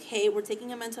 Like, I'm like, hey, we're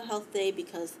taking a mental health day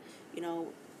because,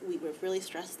 we were really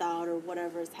stressed out or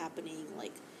whatever is happening,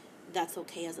 like, that's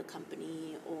okay as a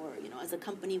company, or, as a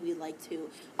company we like to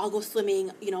all go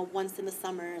swimming, once in the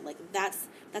summer, like,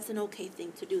 that's an okay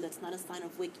thing to do. That's not a sign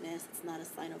of weakness, it's not a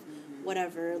sign of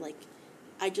whatever. Like,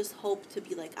 I just hope to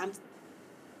be like,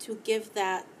 to give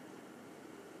that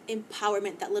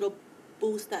empowerment, that little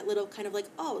boost, that little kind of like,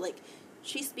 oh, like,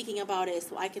 she's speaking about it,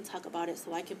 so I can talk about it,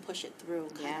 so I can push it through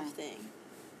kind of thing.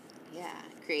 Yeah,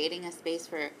 creating a space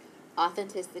for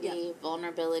authenticity,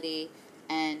 vulnerability,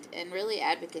 and really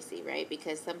advocacy, right?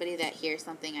 Because somebody that hears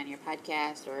something on your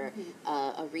podcast, or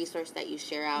a resource that you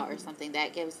share out, or something,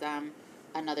 that gives them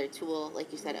another tool,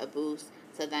 like you said, a boost,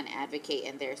 to then advocate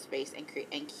in their space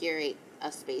and curate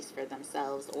a space for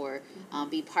themselves, or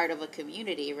be part of a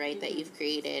community, right, that you've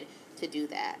created to do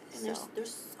that. And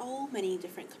there's so many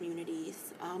different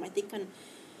communities. I think on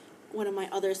one of my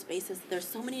other spaces, there's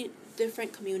so many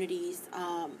different communities.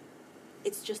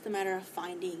 It's just a matter of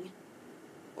finding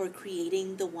or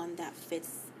creating the one that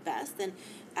fits best. And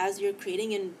as you're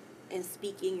creating and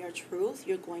speaking your truth,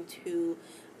 you're going to,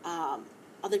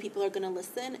 other people are going to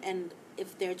listen, and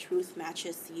if their truth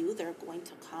matches you, they're going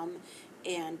to come,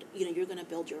 and, you're going to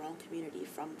build your own community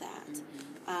from that.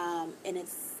 And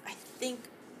it's, I think,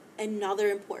 another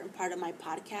important part of my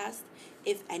podcast,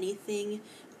 if anything,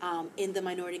 in the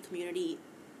minority community,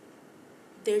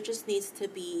 there just needs to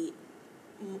be,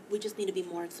 we just need to be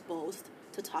more exposed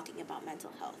to talking about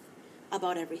mental health,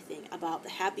 about everything, about the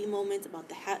happy moments, about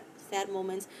the sad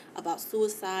moments, about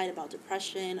suicide, about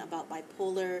depression, about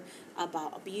bipolar,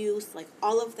 about abuse. Like,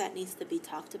 all of that needs to be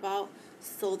talked about,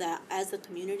 so that as a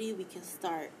community we can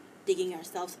start digging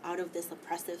ourselves out of this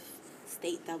oppressive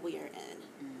state that we are in.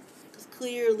 Because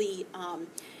clearly,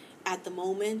 at the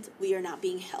moment, we are not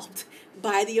being helped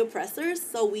by the oppressors,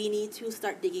 so we need to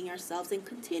start digging ourselves and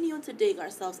continue to dig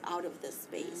ourselves out of this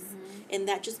space. And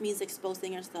that just means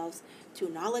exposing ourselves to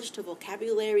knowledge, to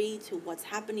vocabulary, to what's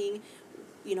happening,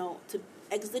 to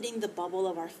exiting the bubble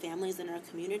of our families and our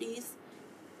communities,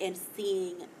 and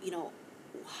seeing,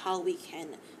 how we can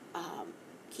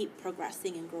keep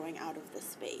progressing and growing out of this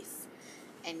space.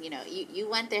 And, you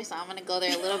went there, so I'm going to go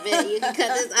there a little bit. You can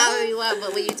cut this out if you want.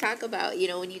 But when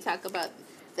you talk about,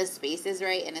 the spaces,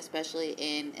 right, and especially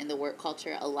in the work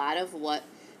culture, a lot of what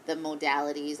the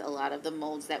modalities, a lot of the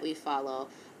molds that we follow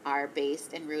are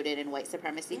based and rooted in white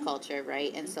supremacy culture,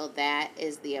 right? And so that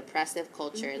is the oppressive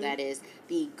culture. That is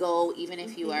the go, even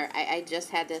if you are, I just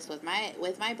had this with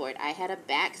my board. I had a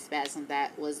back spasm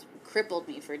that crippled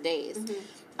me for days.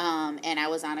 And I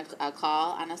was on a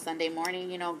call on a Sunday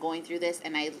morning, going through this,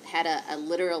 and I had a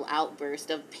literal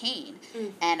outburst of pain.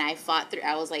 And I fought through.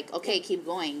 I was like, okay, keep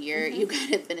going. You got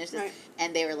to finish this. Right.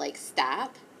 And they were like,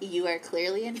 stop. You are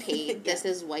clearly in pain. This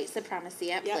is white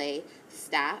supremacy at play.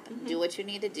 Stop. Do what you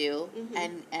need to do.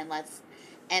 And let's.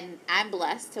 And I'm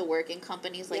blessed to work in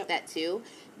companies like that too.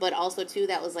 But also too,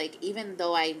 that was like, even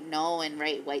though I know and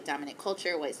right, white dominant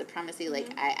culture, white supremacy,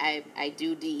 like I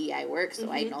do DEI work,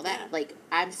 so I know that. Like,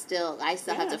 I still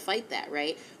have to fight that,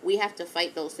 right? We have to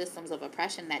fight those systems of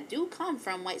oppression that do come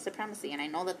from white supremacy. And I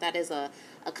know that is a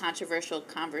controversial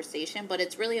conversation, but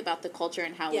it's really about the culture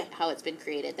and how it's been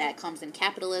created. That comes in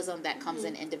capitalism, that comes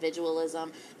in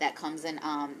individualism, that comes in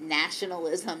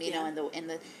nationalism, you know,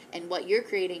 and what you're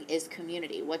creating is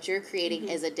community. What you're creating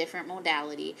is a different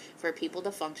modality for people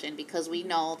to function, because we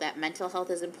know that mental health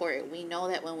is important. We know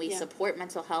that when we support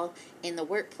mental health in the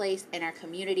workplace, in our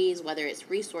communities, whether it's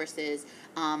resources,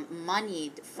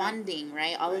 money, funding,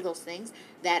 right? All of those things,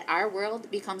 that our world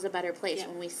becomes a better place.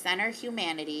 When we center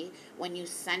humanity, when you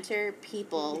center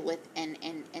people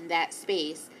in that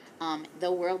space,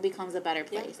 the world becomes a better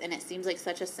place. And it seems like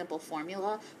such a simple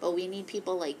formula, but we need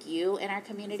people like you in our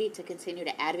community to continue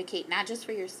to advocate, not just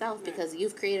for yourself, because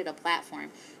you've created a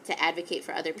platform to advocate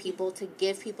for other people, to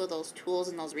give people those tools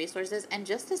and those resources, and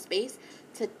just a space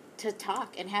to to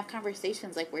talk and have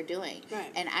conversations like we're doing.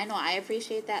 Right. And I know I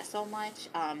appreciate that so much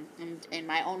in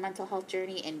my own mental health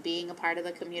journey and being a part of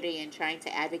the community and trying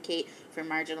to advocate for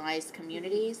marginalized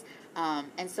communities.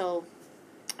 And so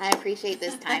I appreciate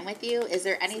this time with you. Is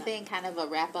there anything kind of a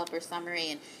wrap up or summary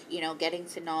and, getting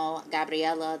to know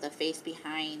Gabriela, the face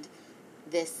behind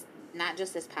this, not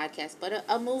just this podcast, but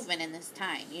a movement in this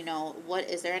time? What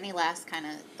is there any last kind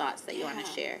of thoughts that you want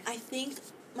to share? I think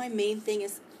my main thing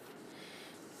is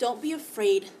don't be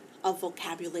afraid of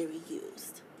vocabulary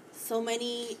used. So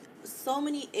many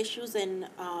issues and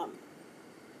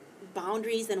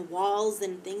boundaries and walls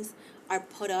and things are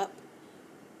put up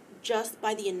just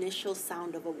by the initial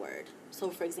sound of a word. So,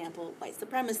 for example, white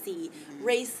supremacy,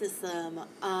 racism,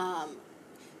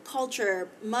 culture,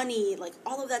 money, like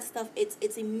all of that stuff,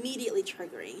 it's immediately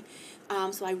triggering.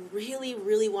 So I really,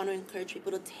 really want to encourage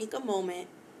people to take a moment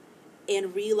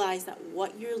and realize that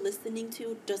what you're listening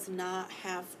to does not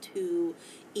have to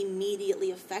immediately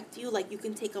affect you. Like, you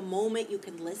can take a moment, you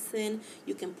can listen,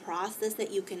 you can process it,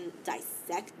 you can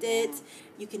dissect it,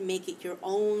 you can make it your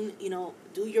own,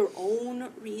 do your own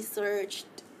research,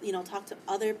 talk to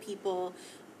other people.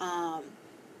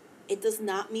 It does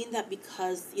not mean that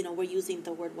because, we're using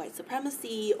the word white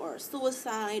supremacy or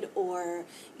suicide or,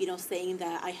 saying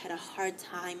that I had a hard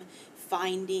time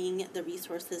finding the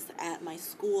resources at my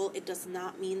school, it does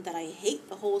not mean that I hate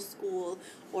the whole school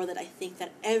or that I think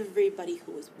that everybody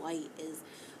who is white is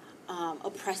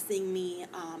oppressing me.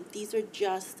 These are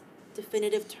just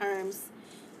definitive terms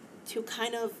to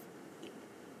kind of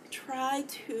try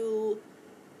to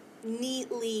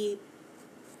neatly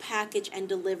package and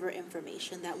deliver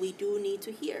information that we do need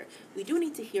to hear. We do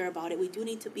need to hear about it. We do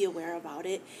need to be aware about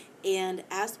it. And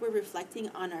as we're reflecting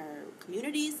on our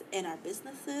communities and our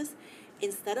businesses,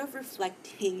 instead of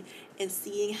reflecting and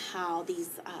seeing how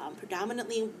these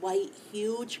predominantly white,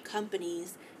 huge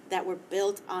companies that were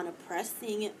built on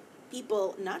oppressing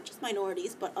people, not just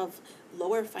minorities, but of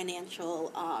lower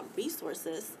financial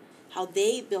resources, how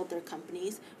they built their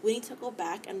companies, we need to go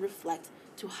back and reflect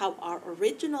to how our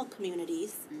original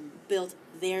communities built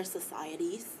their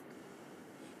societies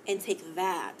and take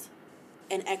that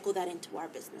and echo that into our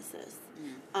businesses.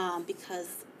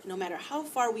 Because no matter how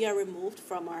far we are removed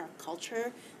from our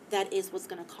culture, that is what's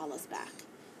going to call us back.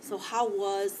 So how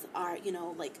was our,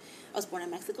 I was born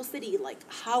in Mexico City,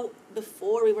 how,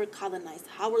 before we were colonized,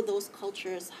 how were those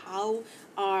cultures, how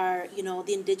are,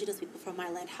 the indigenous people from my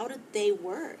land, how did they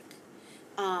work?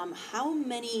 How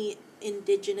many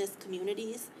indigenous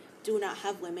communities do not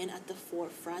have women at the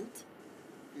forefront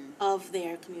of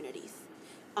their communities?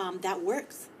 That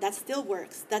works. That still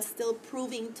works. That's still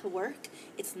proving to work.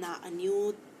 It's not a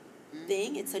new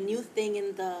thing. It's a new thing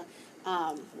in the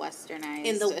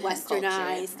westernized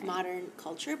culture, modern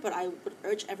culture. But I would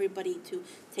urge everybody to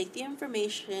take the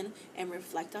information and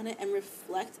reflect on it and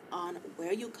reflect on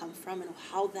where you come from and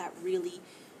how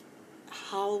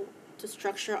to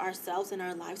structure ourselves and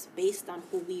our lives based on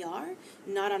who we are,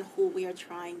 not on who we are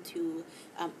trying to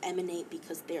emanate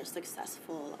because they're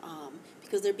successful,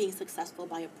 because they're being successful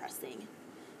by oppressing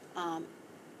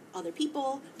other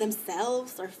people,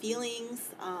 themselves, our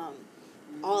feelings,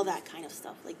 all that kind of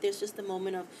stuff. There's just a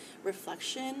moment of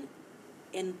reflection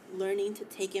and learning to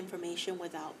take information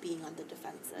without being on the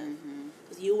defensive.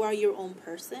 Because you are your own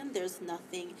person. There's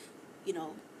nothing, you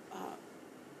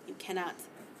cannot...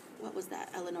 What was that?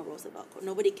 Eleanor Roosevelt quote.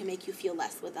 Nobody can make you feel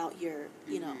less without your,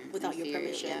 without your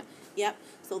permission. Yeah. Yep.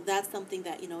 So that's something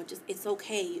that, it's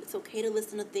okay. It's okay to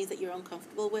listen to things that you're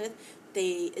uncomfortable with.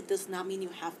 It does not mean you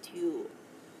have to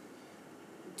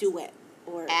do it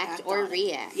or act or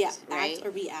react. Yeah, right? Act or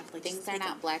react. Things are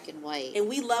not black and white. And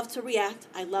we love to react.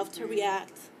 I love to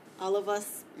react. All of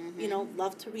us,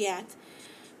 love to react.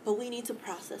 But we need to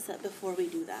process it before we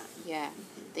do that. Yeah.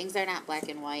 Things are not black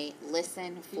and white.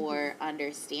 Listen for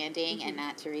understanding and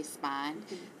not to respond.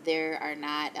 There are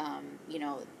not,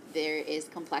 there is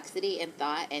complexity in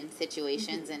thought and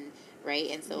situations and, right?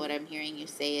 And so what I'm hearing you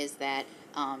say is that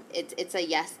it's a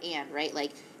yes and, right?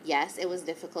 Yes, it was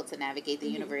difficult to navigate the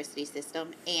university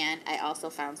system, and I also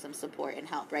found some support and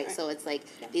help, right? So it's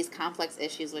these complex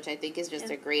issues, which I think is just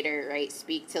a greater, right,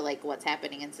 speak to what's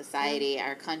happening in society,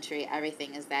 our country,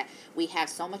 everything, is that we have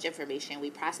so much information, we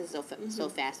process so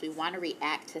fast, we want to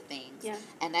react to things,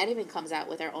 and that even comes out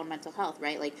with our own mental health,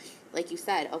 right? Like you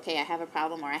said, okay, I have a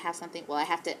problem or I have something, well, I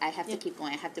have to keep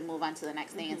going, I have to move on to the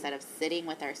next thing instead of sitting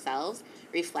with ourselves,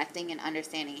 reflecting and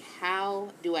understanding, how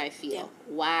do I feel?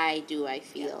 Why do I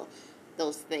feel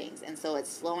those things? And so it's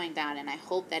slowing down, and I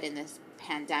hope that in this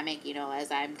pandemic,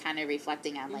 as I'm kind of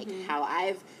reflecting on how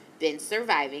I've been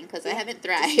surviving, because I haven't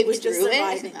We're thrived just through it.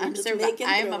 surviving. I'm We're just making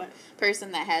I'm through a it.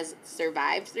 person that has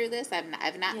survived through this.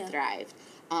 I've not Yeah. thrived.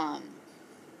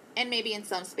 And maybe in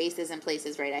some spaces and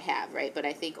places, right, I have, right? But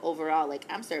I think overall, like,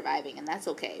 I'm surviving, and that's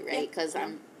okay, right? Because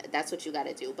that's what you got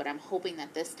to do. But I'm hoping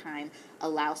that this time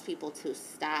allows people to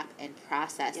stop and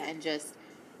process and just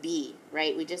be,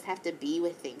 right? We just have to be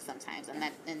with things sometimes.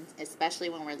 And especially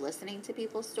when we're listening to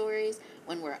people's stories,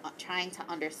 when we're trying to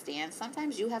understand,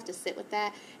 sometimes you have to sit with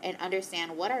that and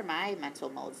understand, what are my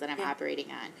mental modes that I'm operating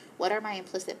on? What are my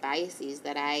implicit biases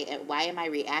that why am I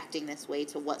reacting this way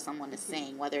to what someone is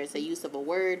saying, whether it's a use of a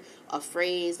word, a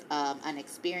phrase, an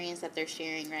experience that they're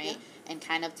sharing, right? Yeah. And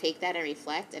kind of take that and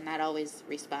reflect and not always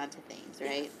respond to things,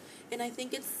 right? Yeah. And I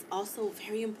think it's also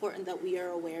very important that we are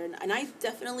aware, and I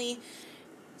definitely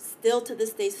still to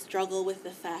this day struggle with the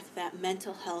fact that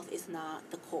mental health is not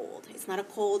the cold. It's not a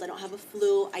cold. I don't have a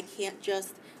flu.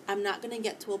 I'm not going to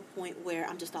get to a point where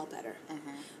I'm just all better.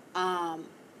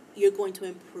 You're going to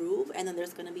improve, and then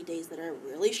there's going to be days that are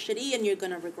really shitty, and you're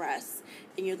going to regress,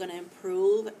 and you're going to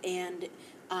improve, and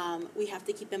we have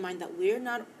to keep in mind that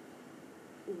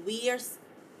we are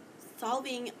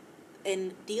solving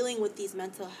and dealing with these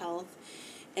mental health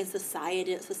and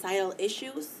societal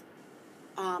issues,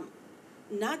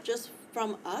 not just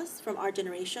from us, from our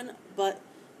generation, but,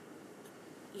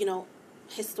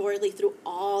 historically through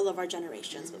all of our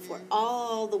generations before,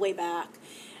 all the way back.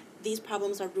 These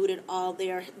problems are rooted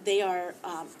they are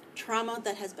trauma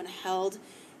that has been held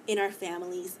in our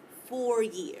families for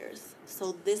years.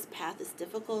 So this path is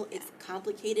difficult. It's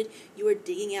complicated. You are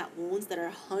digging out wounds that are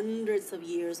hundreds of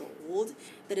years old,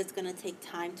 that it's going to take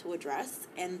time to address,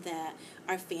 and that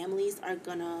our families are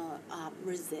going to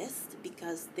resist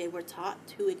because they were taught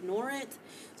to ignore it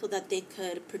so that they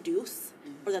could produce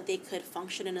or that they could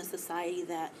function in a society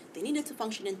that they needed to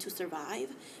function in to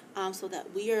survive. So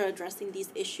that we are addressing these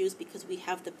issues because we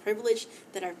have the privilege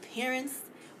that our parents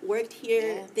worked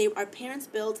here. Yeah. Our parents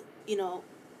built,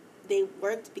 they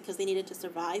worked because they needed to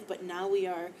survive, but now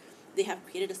they have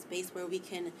created a space where we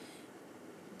can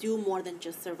do more than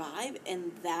just survive,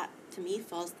 and that, to me,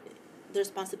 the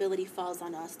responsibility falls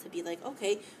on us to be like,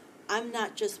 okay, I'm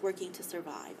not just working to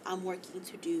survive, I'm working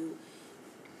to do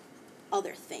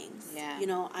other things. Yeah.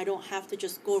 I don't have to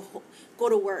just go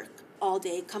to work all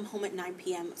day, come home at 9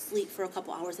 p.m., sleep for a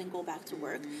couple hours, and go back to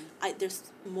work.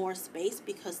 There's more space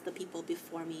because the people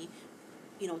before me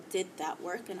did that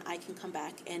work, and I can come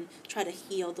back and try to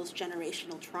heal those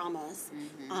generational traumas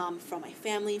from my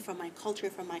family, from my culture,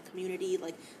 from my community.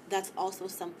 Like, that's also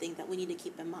something that we need to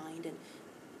keep in mind.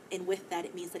 And with that,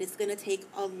 it means that it's going to take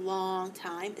a long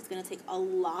time. It's going to take a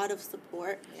lot of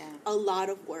support, a lot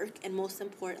of work, and most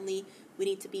importantly, we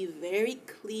need to be very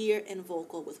clear and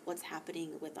vocal with what's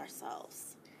happening with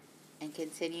ourselves. And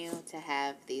continue to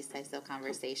have these types of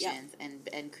conversations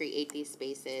and create these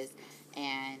spaces.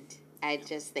 And I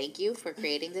just thank you for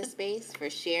creating this space, for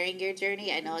sharing your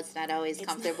journey. I know it's not always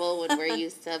comfortable when we're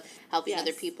used to helping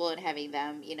other people and having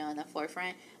them, in the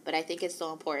forefront. But I think it's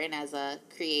so important as a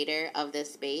creator of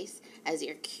this space, as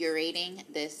you're curating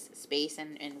this space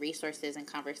and resources and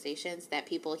conversations, that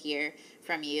people hear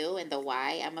from you and the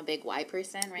why. I'm a big why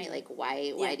person, right? Like,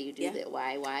 why do you do that?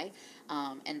 Why?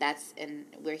 And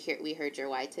we heard your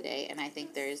why today, and I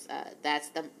think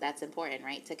that's important,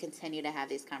 right? To continue to have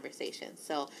these conversations.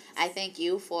 So I thank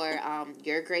you for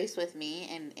your grace with me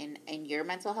and your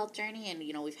mental health journey,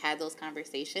 and we've had those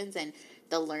conversations and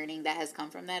the learning that has come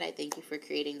from that. I thank you for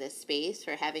creating this space,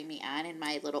 for having me on in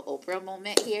my little Oprah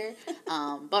moment here,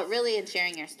 but really in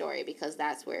sharing your story, because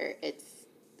that's where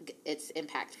it's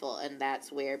impactful, and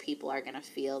that's where people are going to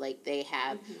feel like they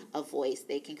have a voice.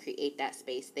 They can create that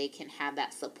space. They can have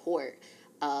that support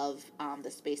of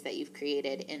the space that you've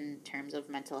created in terms of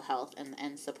mental health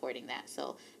and supporting that.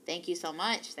 So thank you so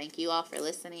much. Thank you all for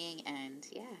listening, and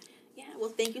Yeah, well,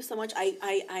 thank you so much.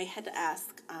 I had to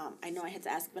ask, I know I had to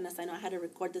ask Vanessa. I know I had to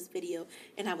record this video,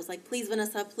 and I was like, please,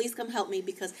 Vanessa, please come help me,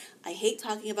 because I hate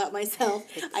talking about myself.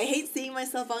 I hate seeing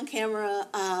myself on camera.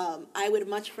 I would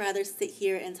much rather sit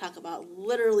here and talk about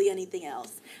literally anything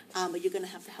else, but you're going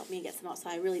to have to help me get some out, so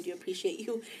I really do appreciate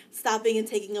you stopping and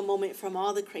taking a moment from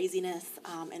all the craziness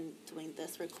and doing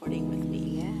this recording with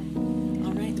me. Yeah.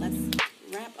 All right, let's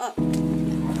wrap up.